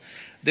taluk,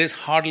 there's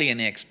hardly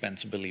any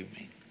expense, believe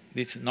me.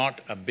 It's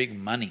not a big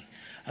money.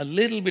 A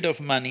little bit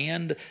of money,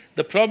 and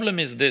the problem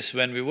is this,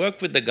 when we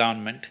work with the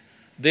government,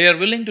 they are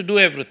willing to do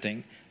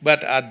everything,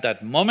 but at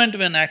that moment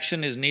when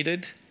action is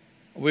needed,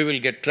 we will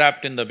get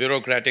trapped in the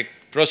bureaucratic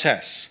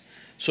process.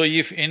 So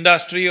if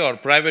industry or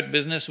private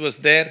business was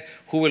there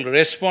who will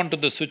respond to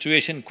the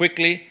situation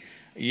quickly,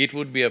 it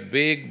would be a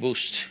big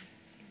boost.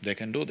 They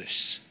can do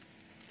this.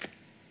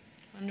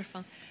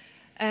 Wonderful.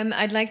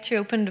 I'd like to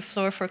open the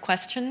floor for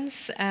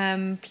questions.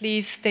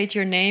 Please state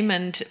your name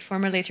and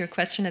formulate your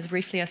question as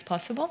briefly as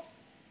possible.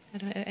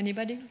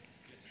 Anybody?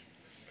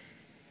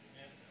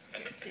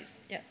 Please,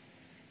 yeah.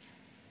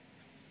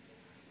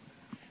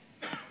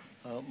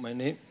 My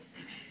name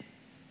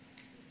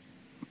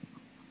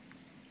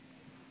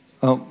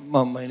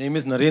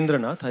is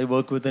Narendranath. I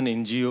work with an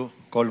NGO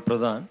called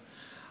Pradhan,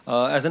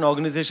 as an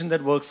organization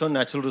that works on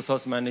natural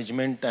resource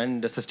management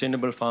and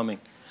sustainable farming,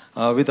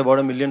 with about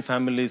 1 million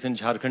families in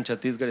Jharkhand,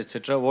 Chhattisgarh,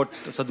 etc. What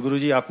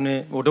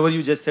Sadhguruji, whatever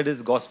you just said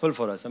is gospel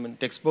for us. I mean,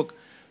 textbook,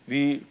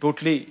 we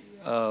totally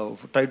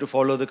try to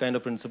follow the kind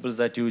of principles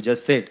that you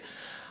just said.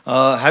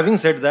 Having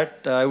said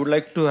that, I would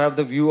like to have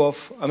the view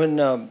of,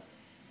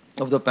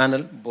 of the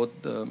panel,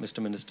 both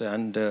Mr. Minister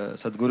and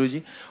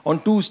Sadhguruji,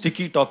 on two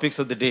sticky topics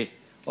of the day,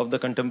 of the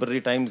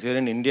contemporary times here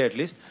in India at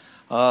least.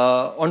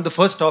 On the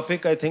first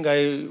topic, I think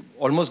I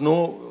almost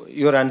know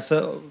your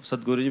answer,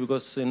 Sadhguruji,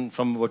 because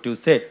from what you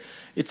said,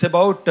 it's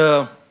about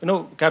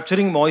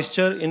capturing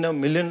moisture in a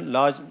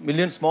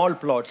million small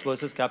plots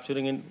versus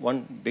capturing in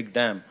one big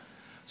dam.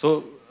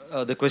 So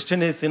the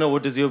question is,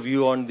 what is your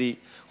view on the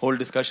whole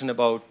discussion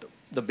about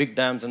the big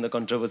dams and the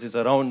controversies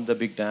around the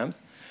big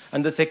dams?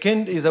 And the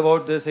second is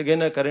about this,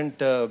 again, a current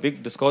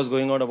big discourse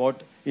going on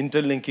about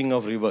interlinking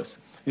of rivers.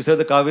 You said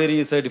the Kaveri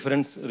is a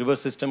different river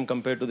system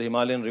compared to the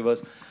Himalayan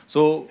rivers.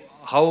 So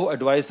how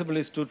advisable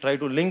is to try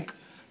to link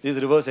these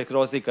rivers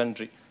across the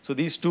country. So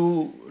these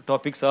two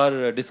topics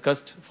are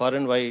discussed far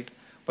and wide,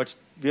 but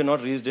we have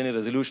not reached any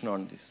resolution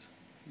on this.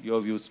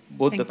 Your views,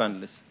 both the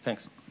panelists.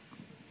 Thanks.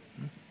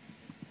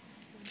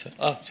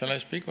 Shall I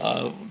speak?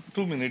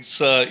 2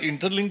 minutes.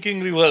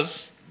 Interlinking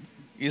rivers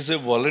is a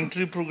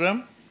voluntary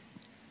program.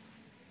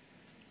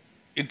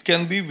 It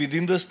can be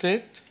within the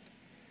state,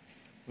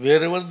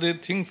 wherever they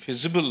think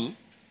feasible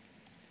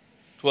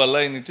to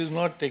align. It is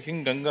not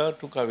taking Ganga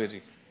to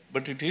Kaveri,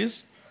 but it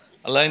is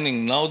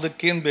aligning. Now the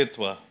Ken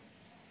Betwa,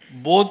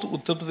 both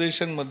Uttar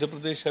Pradesh and Madhya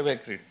Pradesh have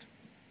agreed.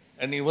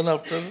 And even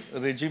after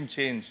regime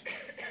change,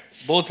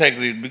 both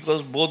agreed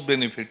because both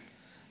benefit.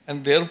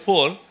 And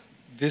therefore,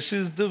 this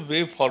is the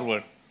way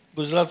forward.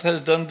 Gujarat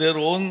has done their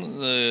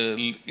own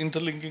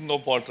interlinking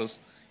of waters.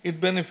 It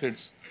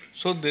benefits.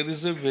 So there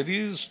is a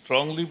very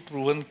strongly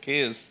proven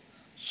case.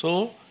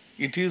 So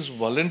it is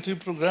voluntary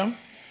program.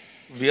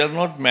 We are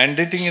not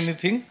mandating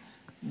anything.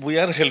 We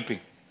are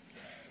helping.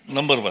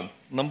 Number one.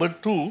 Number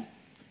two,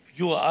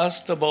 you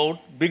asked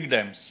about big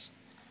dams.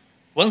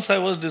 Once I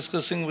was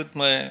discussing with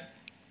my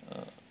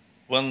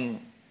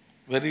one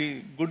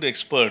very good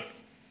expert,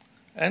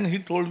 and he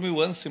told me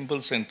one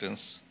simple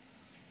sentence.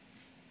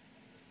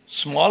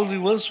 Small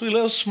rivers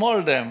will have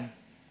small dam.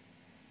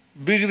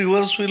 Big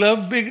rivers will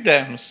have big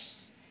dams.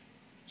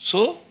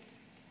 So,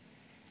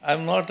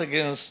 I'm not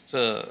against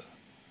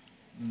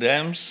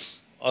dams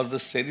or the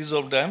series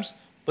of dams,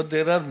 but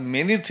there are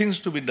many things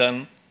to be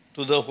done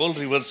to the whole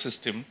river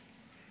system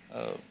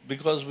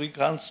because we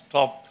can't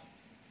stop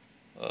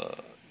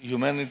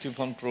humanity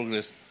from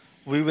progress.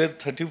 We were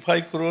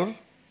 35 crore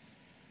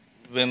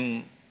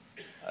when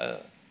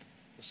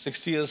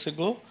 60 years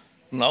ago.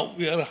 Now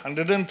we are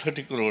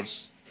 130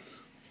 crores.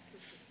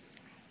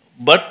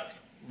 But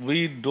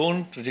we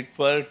don't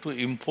require to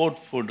import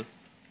food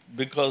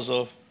because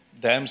of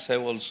dams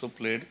have also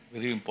played a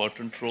very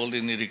important role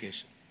in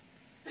irrigation.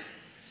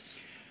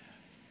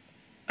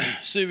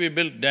 See, we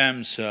built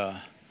dams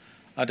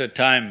at a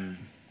time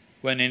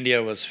when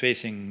India was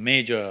facing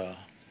major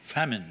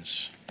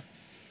famines,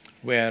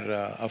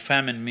 where a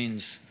famine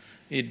means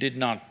it did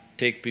not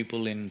take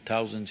people in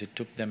thousands, it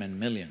took them in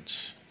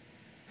millions.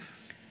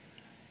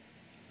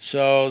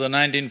 So the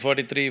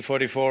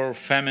 1943-44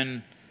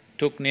 famine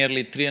took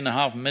nearly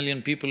 3.5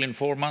 million people in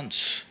 4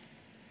 months.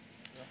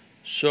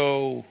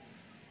 So,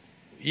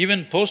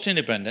 even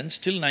post-independence,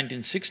 till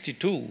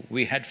 1962,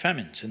 we had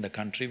famines in the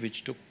country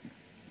which took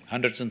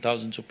hundreds and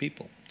thousands of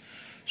people.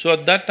 So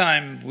at that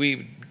time,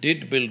 we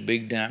did build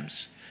big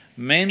dams,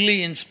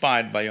 mainly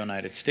inspired by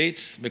United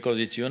States, because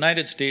it's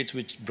United States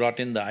which brought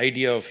in the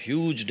idea of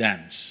huge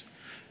dams.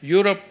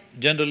 Europe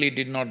generally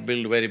did not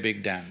build very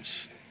big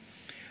dams.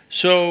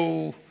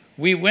 So,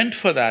 we went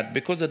for that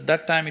because at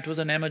that time it was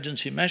an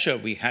emergency measure.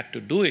 We had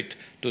to do it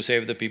to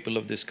save the people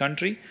of this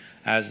country.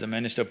 As the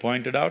minister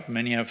pointed out,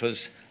 many of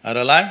us are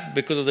alive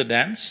because of the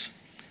dams,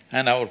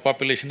 and our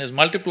population is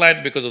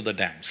multiplied because of the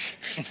dams.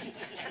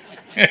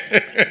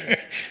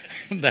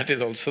 That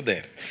is also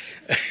there.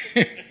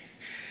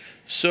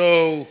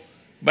 So,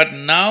 but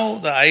now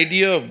the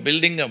idea of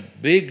building a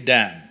big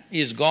dam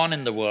is gone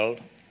in the world.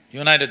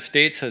 United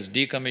States has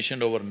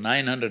decommissioned over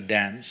 900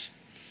 dams.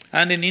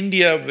 And in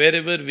India,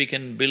 wherever we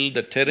can build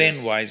the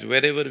terrain-wise,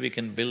 wherever we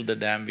can build the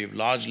dam, we've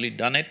largely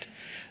done it.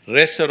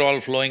 Rest are all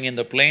flowing in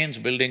the plains,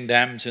 building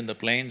dams in the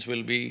plains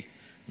will be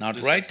not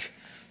right.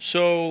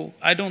 So,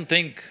 I don't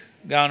think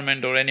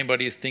government or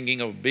anybody is thinking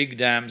of big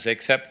dams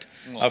except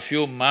a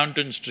few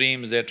mountain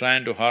streams they're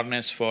trying to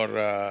harness for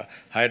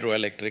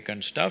hydroelectric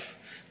and stuff.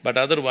 But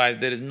otherwise,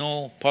 there is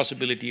no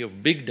possibility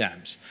of big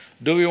dams.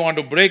 Do we want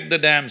to break the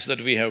dams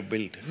that we have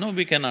built? No,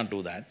 we cannot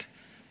do that.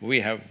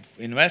 We have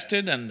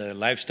invested and the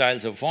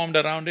lifestyles have formed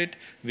around it,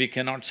 we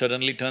cannot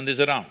suddenly turn this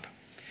around.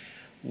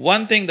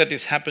 One thing that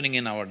is happening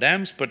in our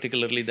dams,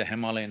 particularly the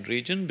Himalayan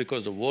region,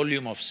 because the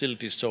volume of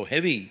silt is so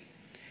heavy,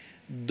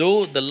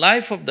 though the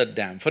life of that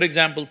dam, for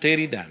example,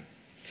 Teri Dam,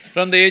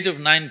 from the age of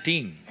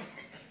 19,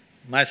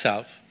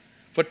 myself,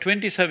 for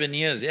 27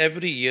 years,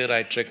 every year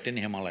I trekked in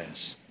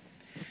Himalayas.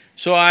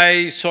 So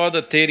I saw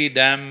the Teri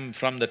Dam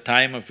from the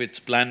time of its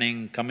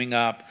planning, coming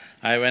up.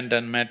 I went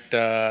and met,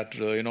 the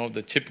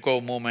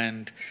Chipko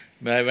movement.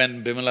 I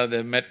met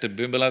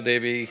Bimala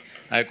Devi.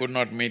 I could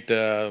not meet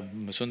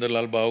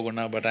Sundarlal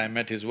Bahuguna, but I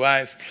met his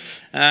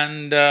wife.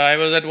 And I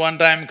was at one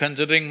time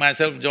considering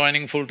myself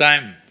joining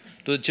full-time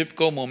to the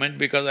Chipko movement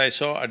because I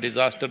saw a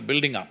disaster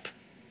building up.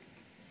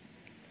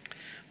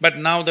 But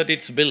now that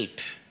it's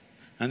built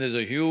and there's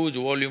a huge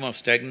volume of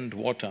stagnant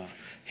water,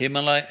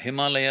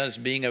 Himalayas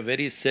being a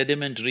very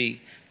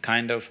sedimentary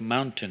kind of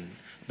mountain,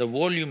 the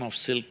volume of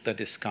silt that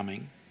is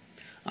coming,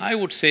 I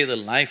would say the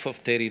life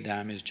of Teri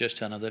Dam is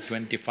just another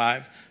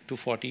 25 to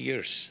 40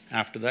 years.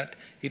 After that,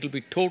 it'll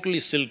be totally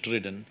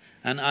silt-ridden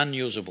and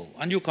unusable,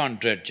 and you can't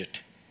dredge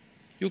it.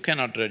 You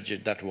cannot dredge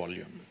it, that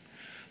volume.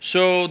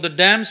 So, the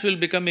dams will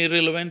become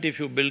irrelevant if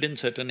you build in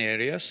certain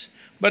areas,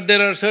 but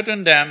there are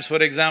certain dams,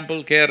 for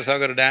example, K.R.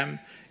 Sagar Dam,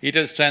 it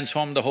has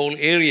transformed the whole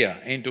area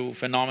into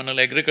phenomenal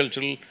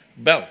agricultural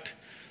belt.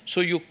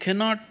 So you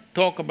cannot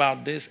talk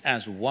about this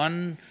as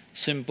one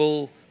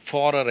simple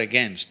for or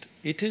against.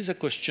 It is a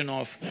question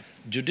of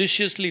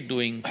judiciously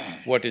doing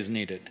what is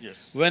needed.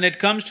 Yes. When it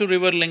comes to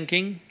river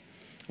linking,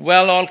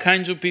 well, all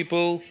kinds of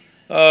people,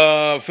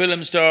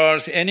 film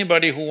stars,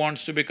 anybody who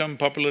wants to become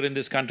popular in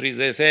this country,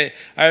 they say,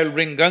 I will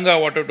bring Ganga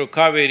water to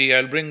Kaveri,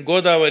 I'll bring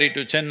Godavari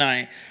to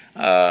Chennai.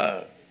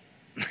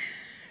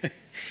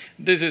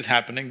 This is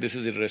happening, this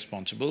is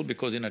irresponsible,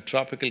 because in a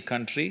tropical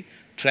country,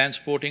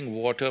 transporting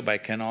water by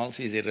canals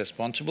is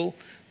irresponsible.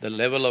 The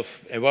level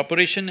of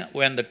evaporation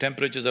when the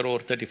temperatures are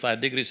over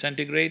 35 degrees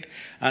centigrade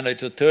and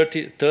it's a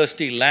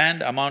thirsty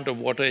land, amount of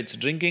water it's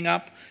drinking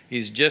up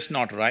is just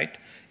not right.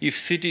 If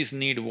cities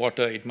need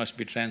water, it must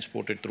be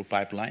transported through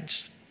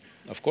pipelines.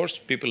 Of course,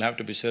 people have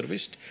to be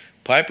serviced.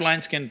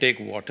 Pipelines can take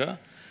water.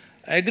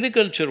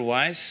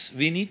 Agriculture-wise,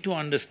 we need to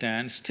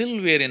understand, still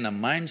we're in a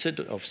mindset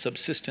of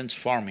subsistence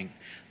farming,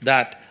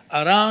 that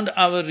around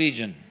our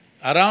region,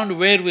 around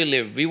where we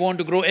live, we want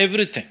to grow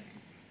everything.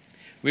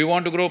 We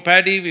want to grow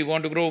paddy, we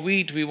want to grow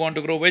wheat, we want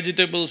to grow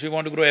vegetables, we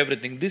want to grow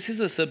everything. This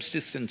is a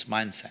subsistence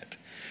mindset.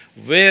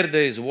 Where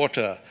there is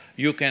water,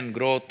 you can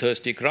grow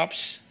thirsty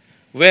crops.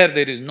 Where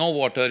there is no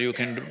water, you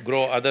can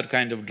grow other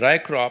kind of dry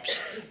crops,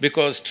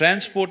 because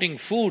transporting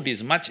food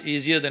is much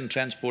easier than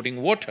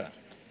transporting water.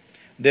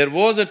 There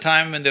was a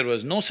time when there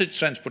was no such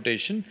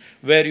transportation,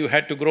 where you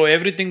had to grow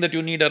everything that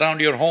you need around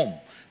your home.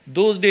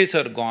 Those days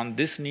are gone,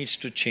 this needs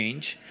to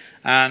change.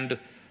 And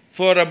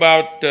for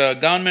about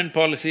government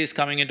policies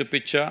coming into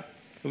picture,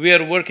 we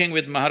are working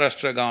with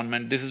Maharashtra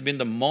government. This has been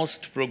the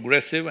most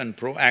progressive and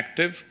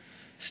proactive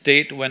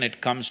state when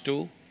it comes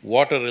to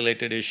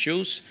water-related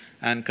issues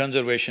and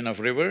conservation of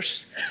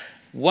rivers.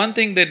 One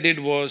thing they did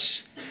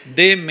was,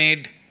 they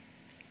made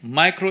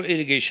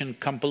micro-irrigation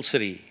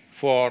compulsory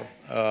for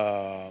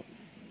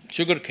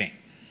sugarcane.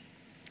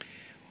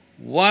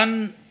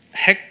 1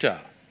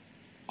 hectare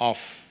of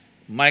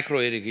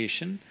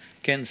micro-irrigation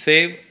can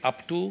save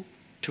up to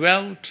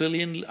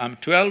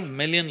 12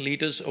 million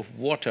liters of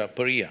water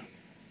per year,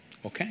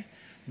 okay?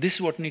 This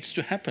is what needs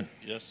to happen.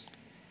 Yes.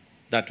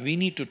 That we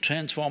need to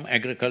transform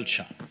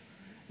agriculture.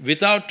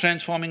 Without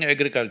transforming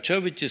agriculture,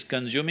 which is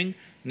consuming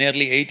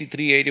nearly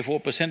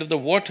 83–84% of the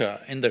water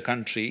in the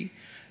country,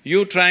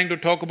 you trying to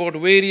talk about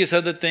various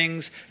other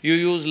things, you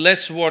use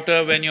less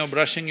water when you're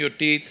brushing your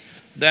teeth,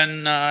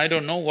 then I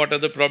don't know what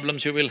other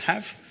problems you will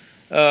have.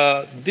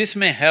 This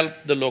may help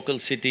the local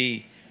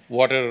city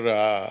water,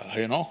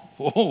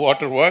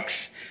 water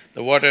works,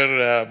 the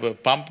water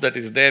pump that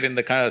is there in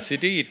the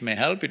city, it may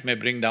help, it may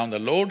bring down the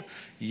load.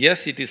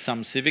 Yes, it is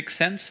some civic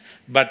sense,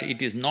 but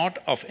it is not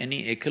of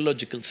any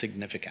ecological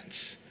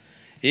significance.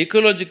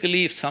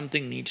 Ecologically, if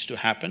something needs to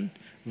happen,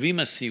 we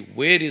must see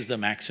where is the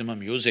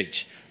maximum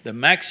usage. The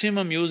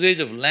maximum usage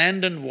of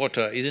land and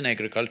water is in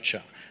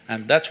agriculture,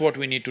 and that's what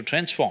we need to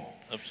transform.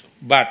 Absolutely.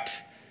 But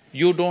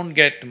you don't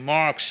get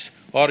marks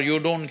or you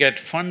don't get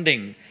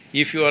funding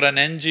if you are an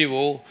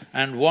NGO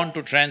and want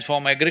to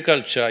transform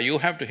agriculture, you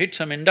have to hit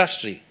some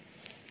industry.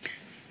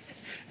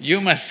 You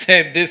must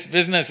say, this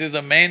business is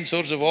the main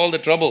source of all the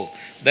trouble.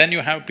 Then you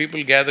have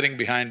people gathering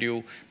behind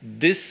you.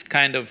 This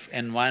kind of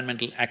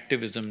environmental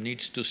activism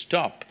needs to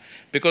stop.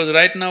 Because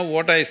right now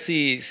what I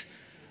see is,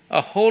 a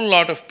whole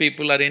lot of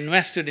people are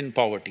invested in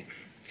poverty.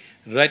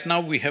 Right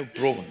now we have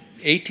proven,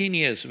 18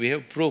 years we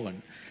have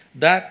proven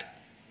that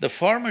the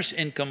farmer's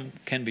income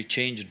can be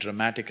changed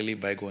dramatically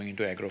by going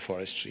into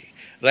agroforestry.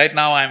 Right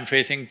now I'm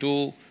facing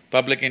 2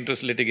 public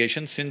interest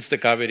litigations since the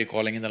Kaveri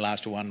calling in the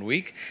last 1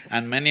 week,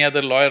 and many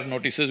other lawyer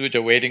notices which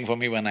are waiting for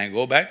me when I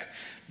go back,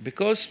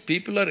 because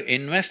people are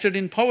invested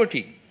in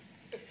poverty.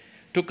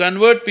 To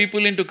convert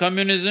people into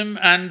communism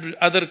and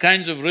other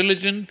kinds of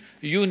religion,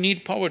 you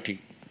need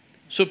poverty.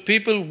 So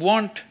people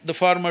want the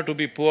farmer to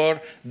be poor,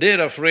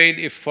 they're afraid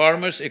if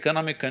farmers'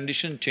 economic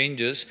condition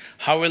changes,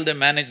 how will they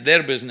manage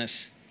their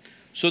business?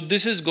 So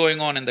this is going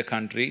on in the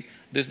country,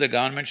 this the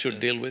government should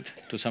deal with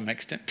to some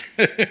extent.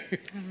 All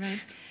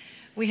right.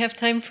 We have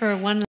time for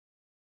one.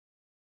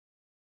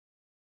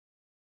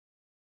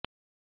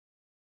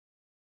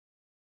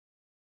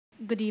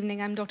 Good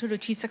evening, I'm Dr.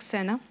 Ruchi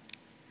Saxena.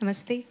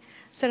 Namaste.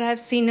 Sir, I have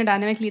seen a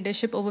dynamic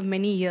leadership over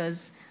many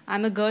years.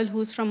 I'm a girl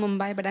who's from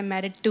Mumbai, but I'm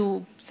married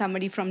to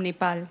somebody from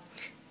Nepal.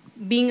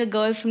 Being a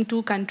girl from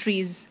 2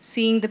 countries,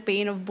 seeing the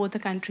pain of both the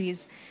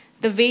countries,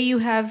 the way you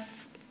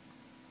have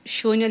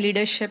shown your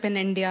leadership in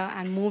India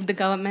and moved the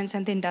governments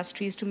and the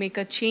industries to make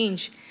a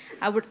change,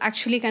 I would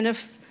actually kind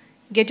of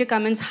get your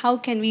comments, how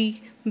can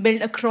we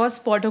build a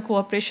cross-border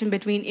cooperation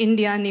between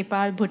India,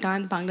 Nepal,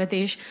 Bhutan,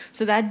 Bangladesh,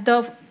 so that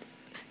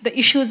the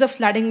issues of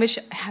flooding which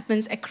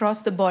happens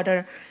across the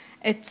border,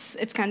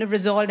 it's kind of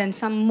resolved, and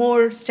some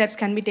more steps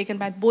can be taken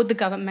by both the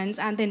governments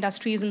and the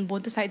industries on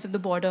both the sides of the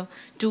border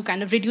to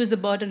kind of reduce the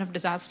burden of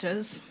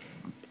disasters.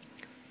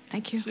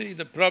 Thank you. See,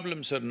 the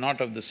problems are not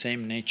of the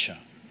same nature.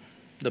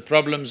 The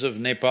problems of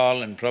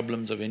Nepal and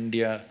problems of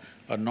India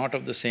are not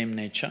of the same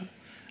nature.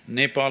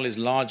 Nepal is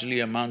largely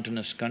a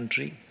mountainous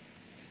country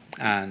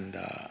and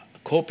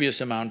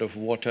copious amount of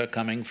water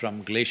coming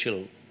from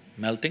glacial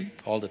melting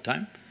all the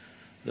time.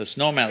 The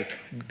snow melt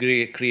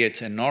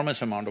creates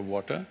enormous amount of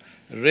water,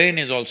 Rain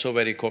is also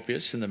very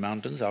copious in the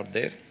mountains out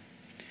there.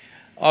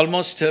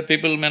 Almost,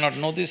 people may not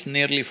know this,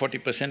 nearly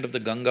 40% of the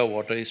Ganga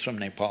water is from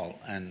Nepal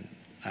and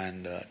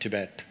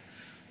Tibet.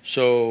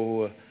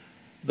 So,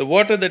 the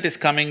water that is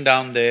coming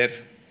down there,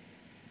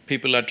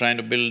 people are trying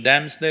to build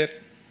dams there,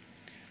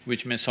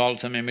 which may solve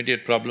some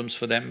immediate problems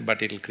for them,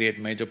 but it'll create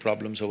major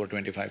problems over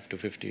 25 to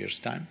 50 years'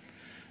 time.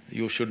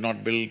 You should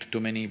not build too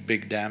many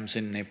big dams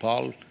in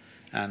Nepal,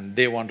 and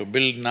they want to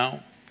build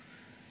now.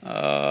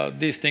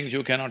 These things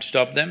you cannot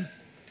stop them.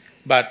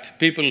 But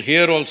people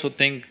here also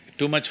think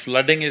too much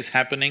flooding is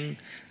happening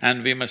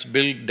and we must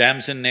build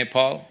dams in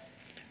Nepal.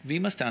 We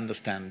must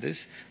understand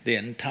this. The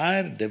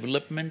entire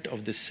development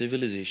of this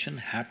civilization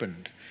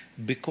happened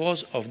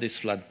because of these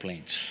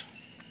floodplains.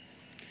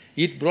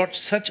 It brought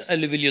such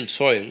alluvial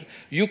soil,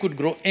 you could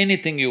grow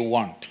anything you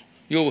want.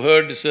 You've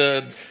heard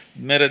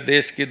Mera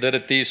Desh ki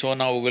dharati,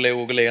 sona ugale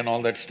ugale and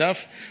all that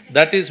stuff.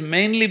 That is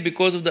mainly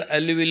because of the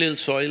alluvial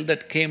soil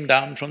that came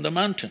down from the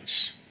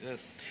mountains.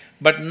 Yes.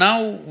 But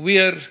now we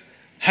are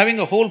having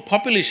a whole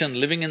population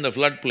living in the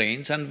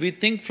floodplains and we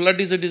think flood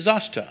is a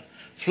disaster.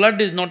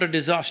 Flood is not a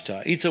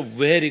disaster, it's a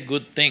very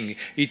good thing.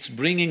 It's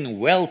bringing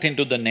wealth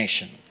into the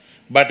nation.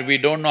 But we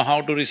don't know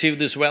how to receive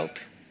this wealth.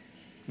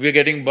 We're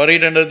getting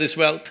buried under this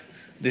wealth.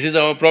 This is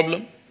our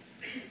problem.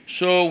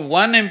 So,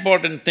 one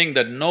important thing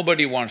that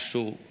nobody wants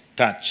to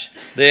touch,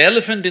 the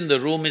elephant in the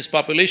room is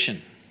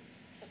population.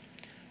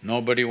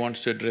 Nobody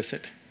wants to address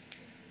it.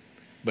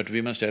 But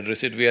we must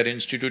address it. We are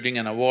instituting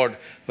an award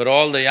for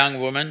all the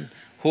young women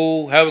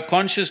who have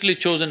consciously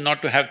chosen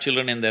not to have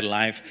children in their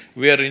life.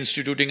 We are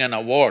instituting an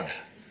award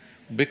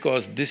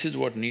because this is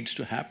what needs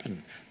to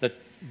happen. That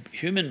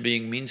human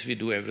being means we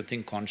do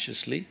everything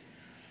consciously.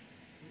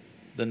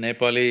 The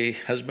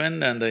Nepali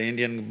husband and the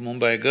Indian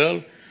Mumbai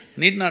girl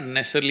need not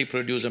necessarily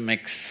produce a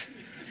mix.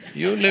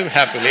 You live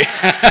happily.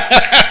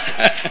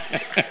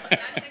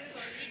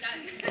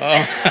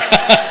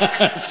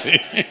 Oh, see.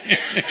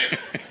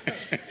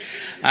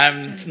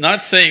 I'm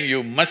not saying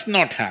you must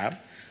not have,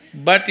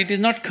 but it is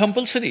not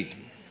compulsory.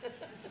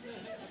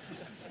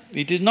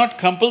 It is not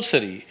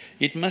compulsory,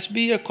 it must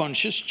be a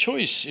conscious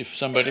choice if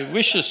somebody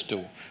wishes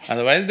to,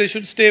 otherwise they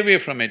should stay away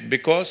from it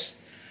because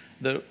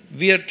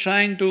we are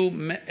trying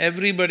to…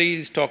 everybody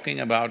is talking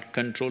about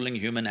controlling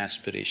human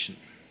aspiration.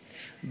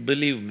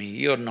 Believe me,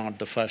 you're not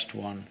the first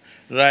one.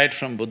 Right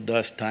from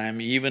Buddha's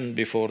time, even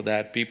before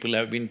that, people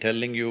have been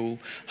telling you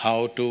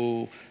how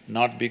to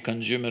not be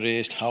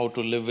consumerist, how to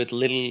live with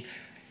little.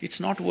 It's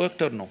not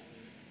worked or no?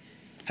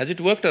 Has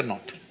it worked or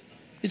not?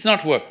 It's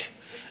not worked.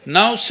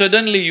 Now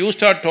suddenly you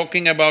start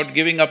talking about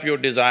giving up your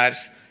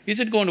desires, is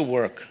it going to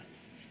work?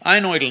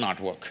 I know it'll not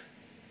work.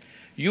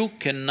 You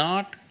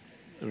cannot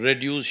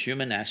reduce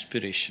human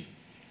aspiration,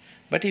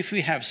 but if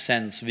we have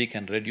sense, we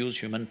can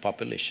reduce human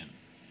population.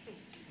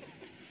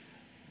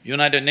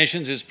 United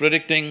Nations is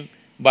predicting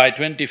by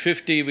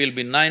 2050 we'll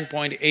be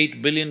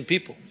 9.8 billion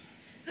people.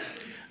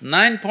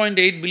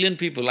 9.8 billion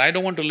people, I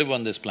don't want to live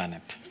on this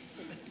planet.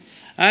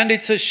 And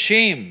it's a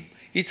shame,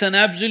 it's an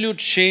absolute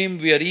shame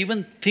we are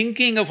even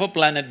thinking of a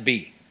planet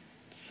B.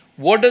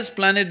 What does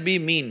planet B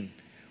mean?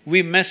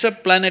 We mess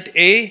up planet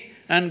A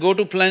and go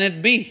to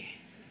planet B.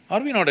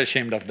 Are we not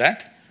ashamed of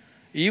that?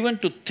 Even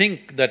to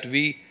think that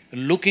we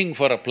looking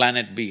for a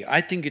planet B,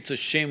 I think it's a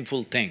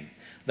shameful thing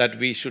that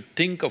we should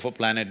think of a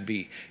planet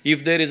B.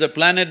 If there is a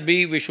planet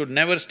B, we should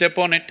never step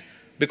on it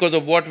because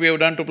of what we have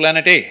done to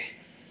planet A.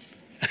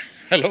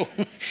 Hello?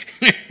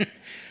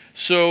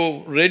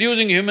 So,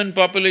 reducing human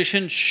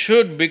population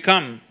should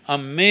become a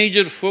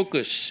major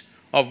focus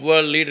of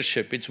world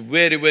leadership, it's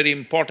very, very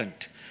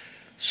important.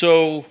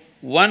 So,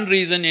 one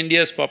reason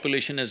India's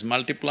population has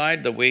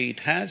multiplied the way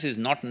it has is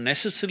not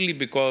necessarily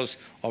because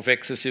of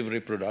excessive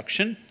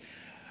reproduction.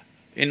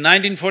 In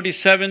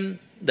 1947,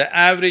 the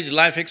average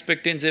life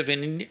expectancy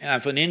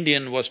of an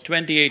Indian was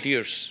 28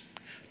 years.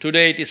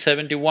 Today it is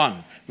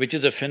 71, which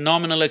is a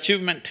phenomenal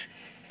achievement.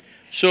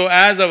 So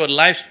as our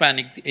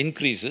lifespan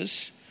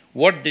increases,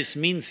 what this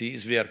means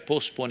is we are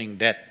postponing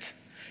death.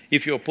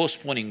 If you're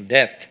postponing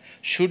death,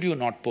 should you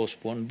not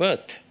postpone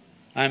birth?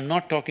 I'm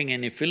not talking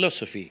any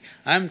philosophy,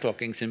 I'm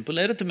talking simple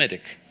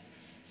arithmetic.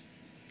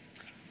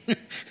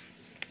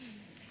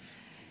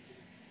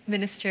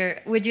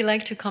 Minister, would you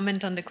like to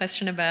comment on the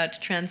question about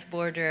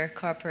transborder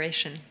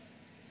cooperation?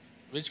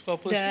 Which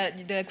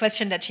cooperation? The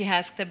question that she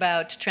asked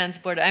about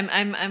transborder.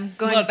 I'm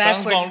going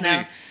backwards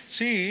now.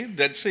 See,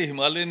 that's a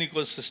Himalayan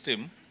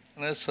ecosystem,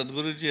 and as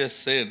Sadhguruji has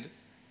said,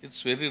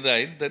 it's very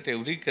right that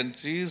every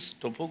country's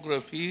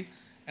topography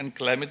and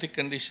climatic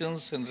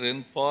conditions and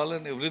rainfall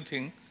and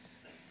everything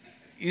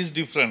is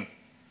different.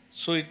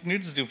 So it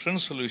needs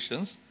different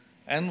solutions,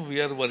 and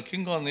we are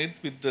working on it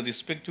with the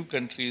respective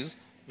countries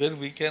where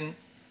we can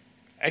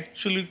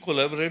actually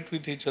collaborate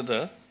with each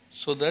other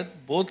so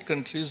that both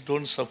countries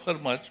don't suffer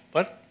much.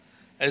 But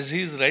as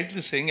he is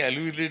rightly saying,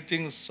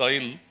 alluviating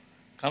soil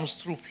comes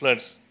through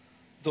floods.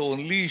 The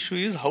only issue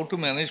is how to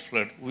manage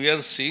flood. We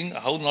are seeing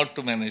how not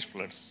to manage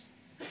floods.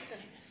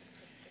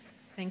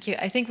 Thank you.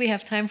 I think we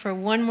have time for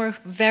one more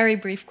very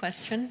brief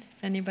question,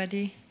 if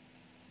anybody…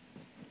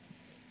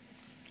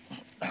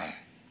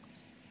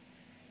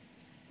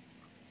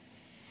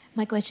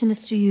 My question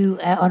is to you,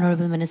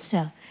 Honorable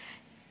Minister.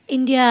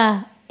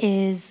 India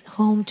is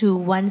home to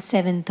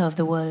 1/7 of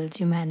the world's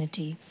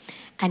humanity,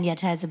 and yet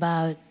has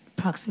about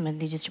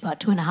approximately just about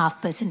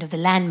 2.5% of the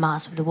land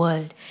mass of the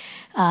world.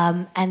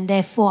 And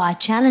therefore, our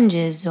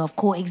challenges of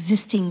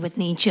coexisting with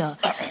nature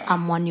are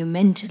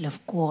monumental,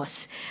 of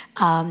course.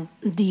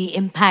 The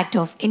impact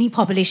of any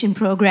population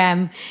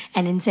program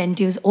and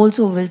incentives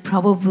also will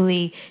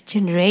probably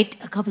generate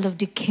a couple of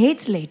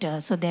decades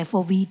later. So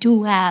therefore, we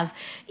do have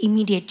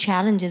immediate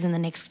challenges in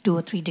the next 2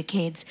 or 3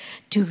 decades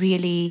to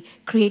really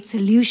create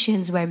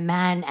solutions where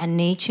man and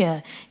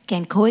nature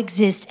can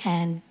coexist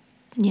and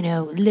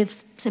live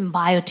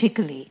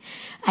symbiotically.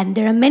 And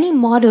there are many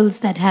models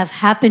that have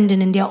happened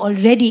in India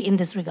already in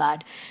this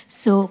regard.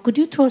 So could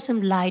you throw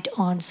some light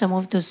on some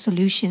of those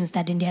solutions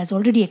that India has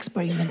already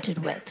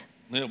experimented with?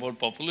 About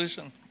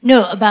population?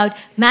 No, about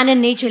man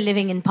and nature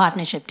living in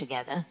partnership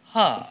together.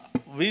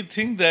 We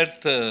think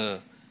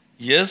that,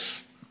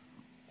 yes,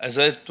 as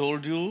I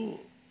told you,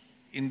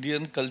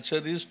 Indian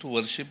culture is to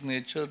worship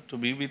nature, to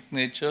be with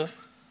nature,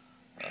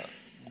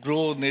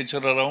 grow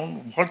nature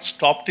around. What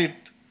stopped it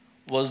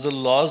was the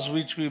laws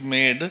which we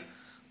made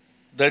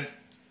that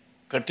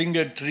cutting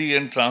a tree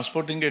and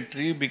transporting a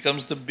tree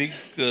becomes the big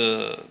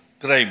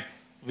crime.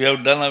 We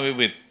have done away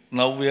with.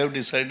 Now we have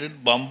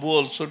decided bamboo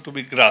also to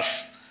be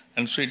grass,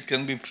 and so it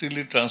can be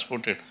freely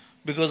transported.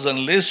 Because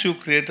unless you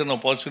create an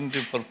opportunity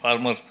for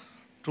farmer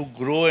to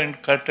grow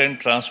and cut and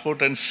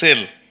transport and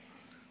sell,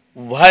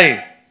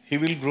 why he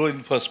will grow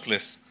in first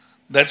place?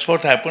 That's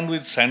what happened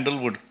with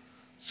sandalwood.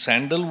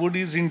 Sandalwood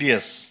is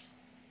India's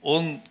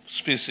own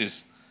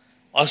species.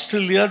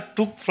 Australia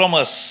took from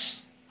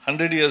us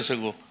 100 years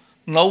ago.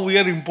 Now we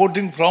are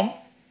importing from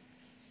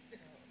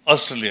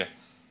Australia.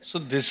 So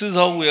this is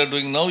how we are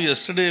doing. Now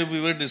yesterday we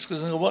were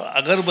discussing about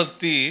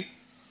agarbatti,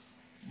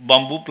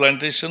 bamboo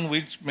plantation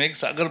which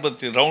makes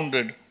agarbatti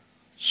rounded.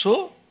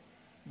 So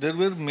there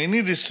were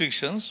many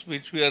restrictions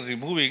which we are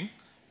removing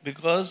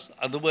because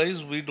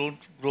otherwise we don't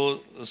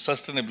grow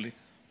sustainably.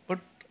 But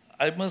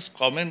I must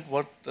comment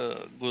what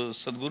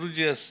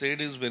Sadhguruji has said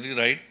is very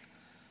right,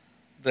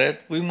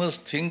 that we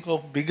must think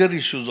of bigger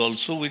issues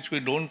also which we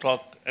don't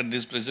talk at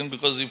this present,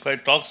 because if I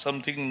talk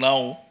something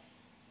now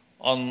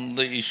on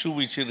the issue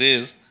which he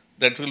raised,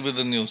 that will be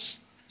the news.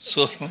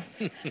 So,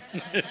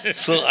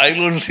 so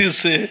I'll only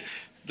say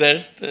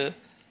that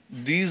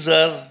these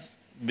are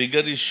bigger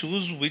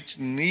issues which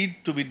need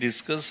to be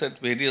discussed at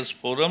various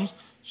forums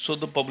so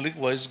the public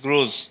voice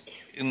grows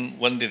in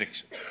one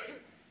direction.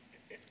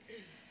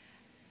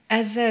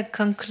 As a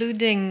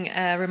concluding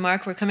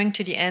remark, we're coming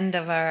to the end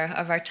of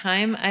our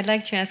time. I'd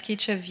like to ask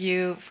each of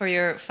you for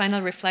your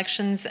final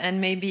reflections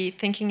and maybe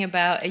thinking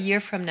about a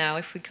year from now,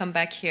 if we come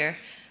back here,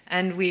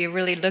 and we're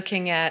really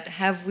looking at,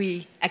 have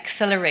we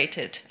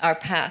accelerated our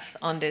path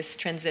on this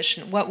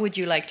transition? What would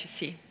you like to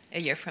see a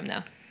year from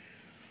now?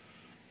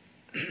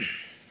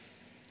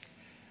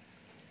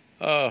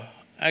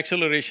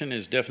 Acceleration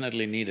is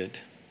definitely needed.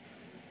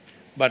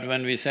 But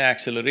when we say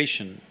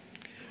acceleration,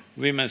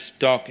 we must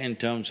talk in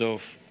terms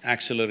of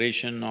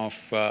acceleration of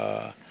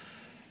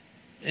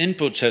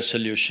inputs as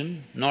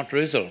solution, not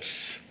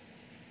results.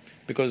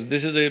 Because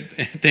this is a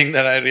thing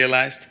that I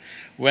realized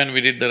when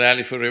we did the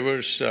Rally for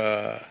Rivers.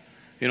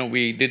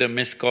 We did a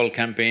missed call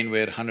campaign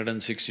where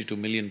 162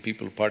 million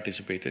people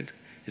participated.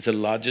 It's the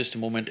largest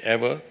movement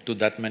ever to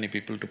that many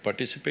people to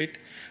participate.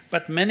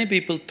 But many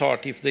people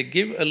thought if they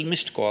give a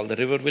missed call, the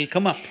river will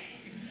come up.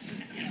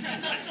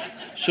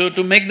 So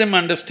to make them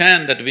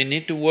understand that we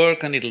need to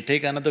work and it'll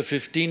take another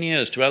 15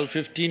 years, 12,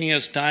 15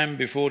 years time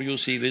before you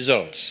see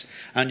results,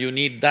 and you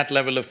need that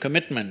level of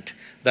commitment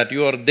that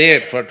you are there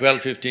for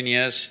 12, 15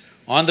 years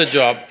on the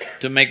job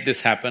to make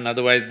this happen,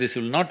 otherwise this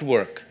will not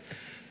work.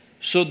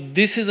 So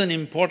this is an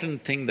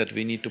important thing that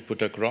we need to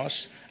put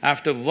across.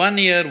 After 1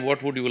 year,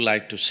 what would you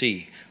like to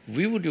see?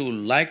 We would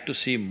like to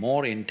see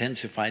more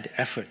intensified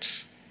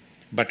efforts,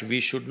 but we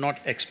should not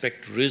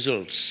expect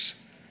results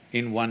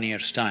in 1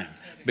 year's time,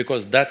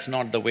 because that's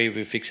not the way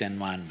we fix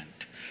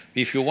environment.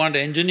 If you want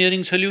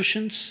engineering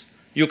solutions,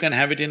 you can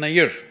have it in a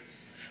year.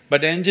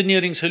 But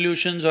engineering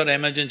solutions or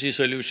emergency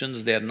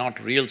solutions, they are not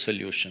real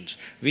solutions.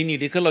 We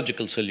need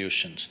ecological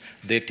solutions.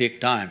 They take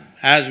time.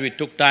 As we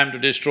took time to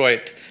destroy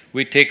it,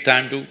 we take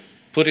time to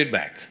put it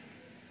back.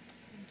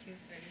 Thank you.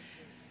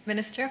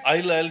 Minister?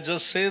 I'll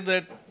just say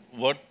that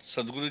what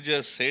Sadhguruji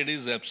has said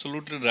is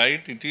absolutely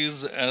right. It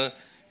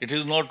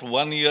is not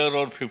 1 year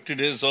or 50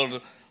 days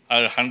or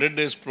a 100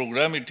 days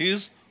program. It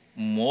is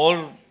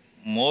more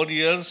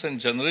years and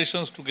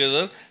generations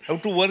together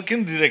have to work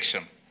in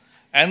direction.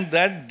 And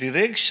that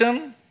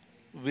direction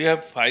we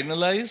have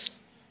finalized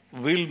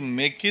will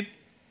make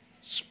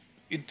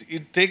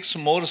it takes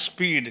more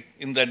speed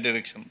in that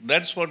direction.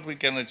 That's what we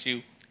can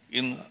achieve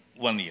in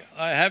 1 year.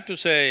 I have to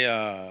say,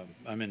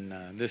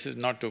 this is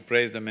not to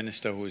praise the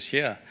minister who is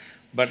here,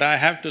 but I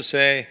have to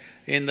say,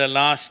 in the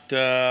last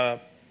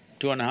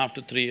 2.5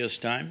 to 3 years'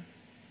 time,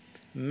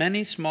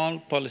 many small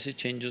policy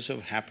changes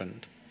have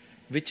happened,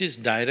 which is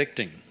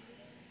directing,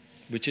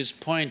 which is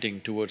pointing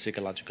towards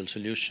ecological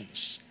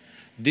solutions.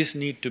 This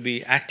need to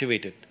be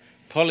activated.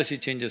 Policy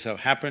changes have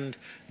happened,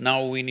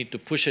 now we need to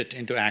push it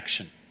into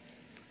action.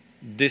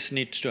 This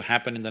needs to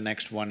happen in the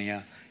next 1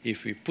 year.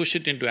 If we push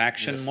it into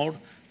action mode,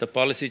 the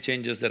policy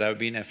changes that have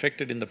been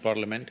effected in the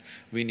parliament,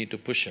 we need to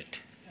push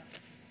it.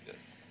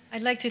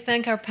 I'd like to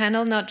thank our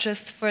panel, not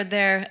just for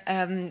their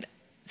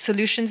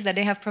solutions that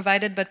they have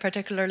provided, but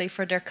particularly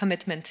for their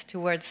commitment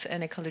towards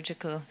an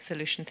ecological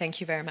solution. Thank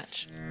you very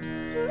much.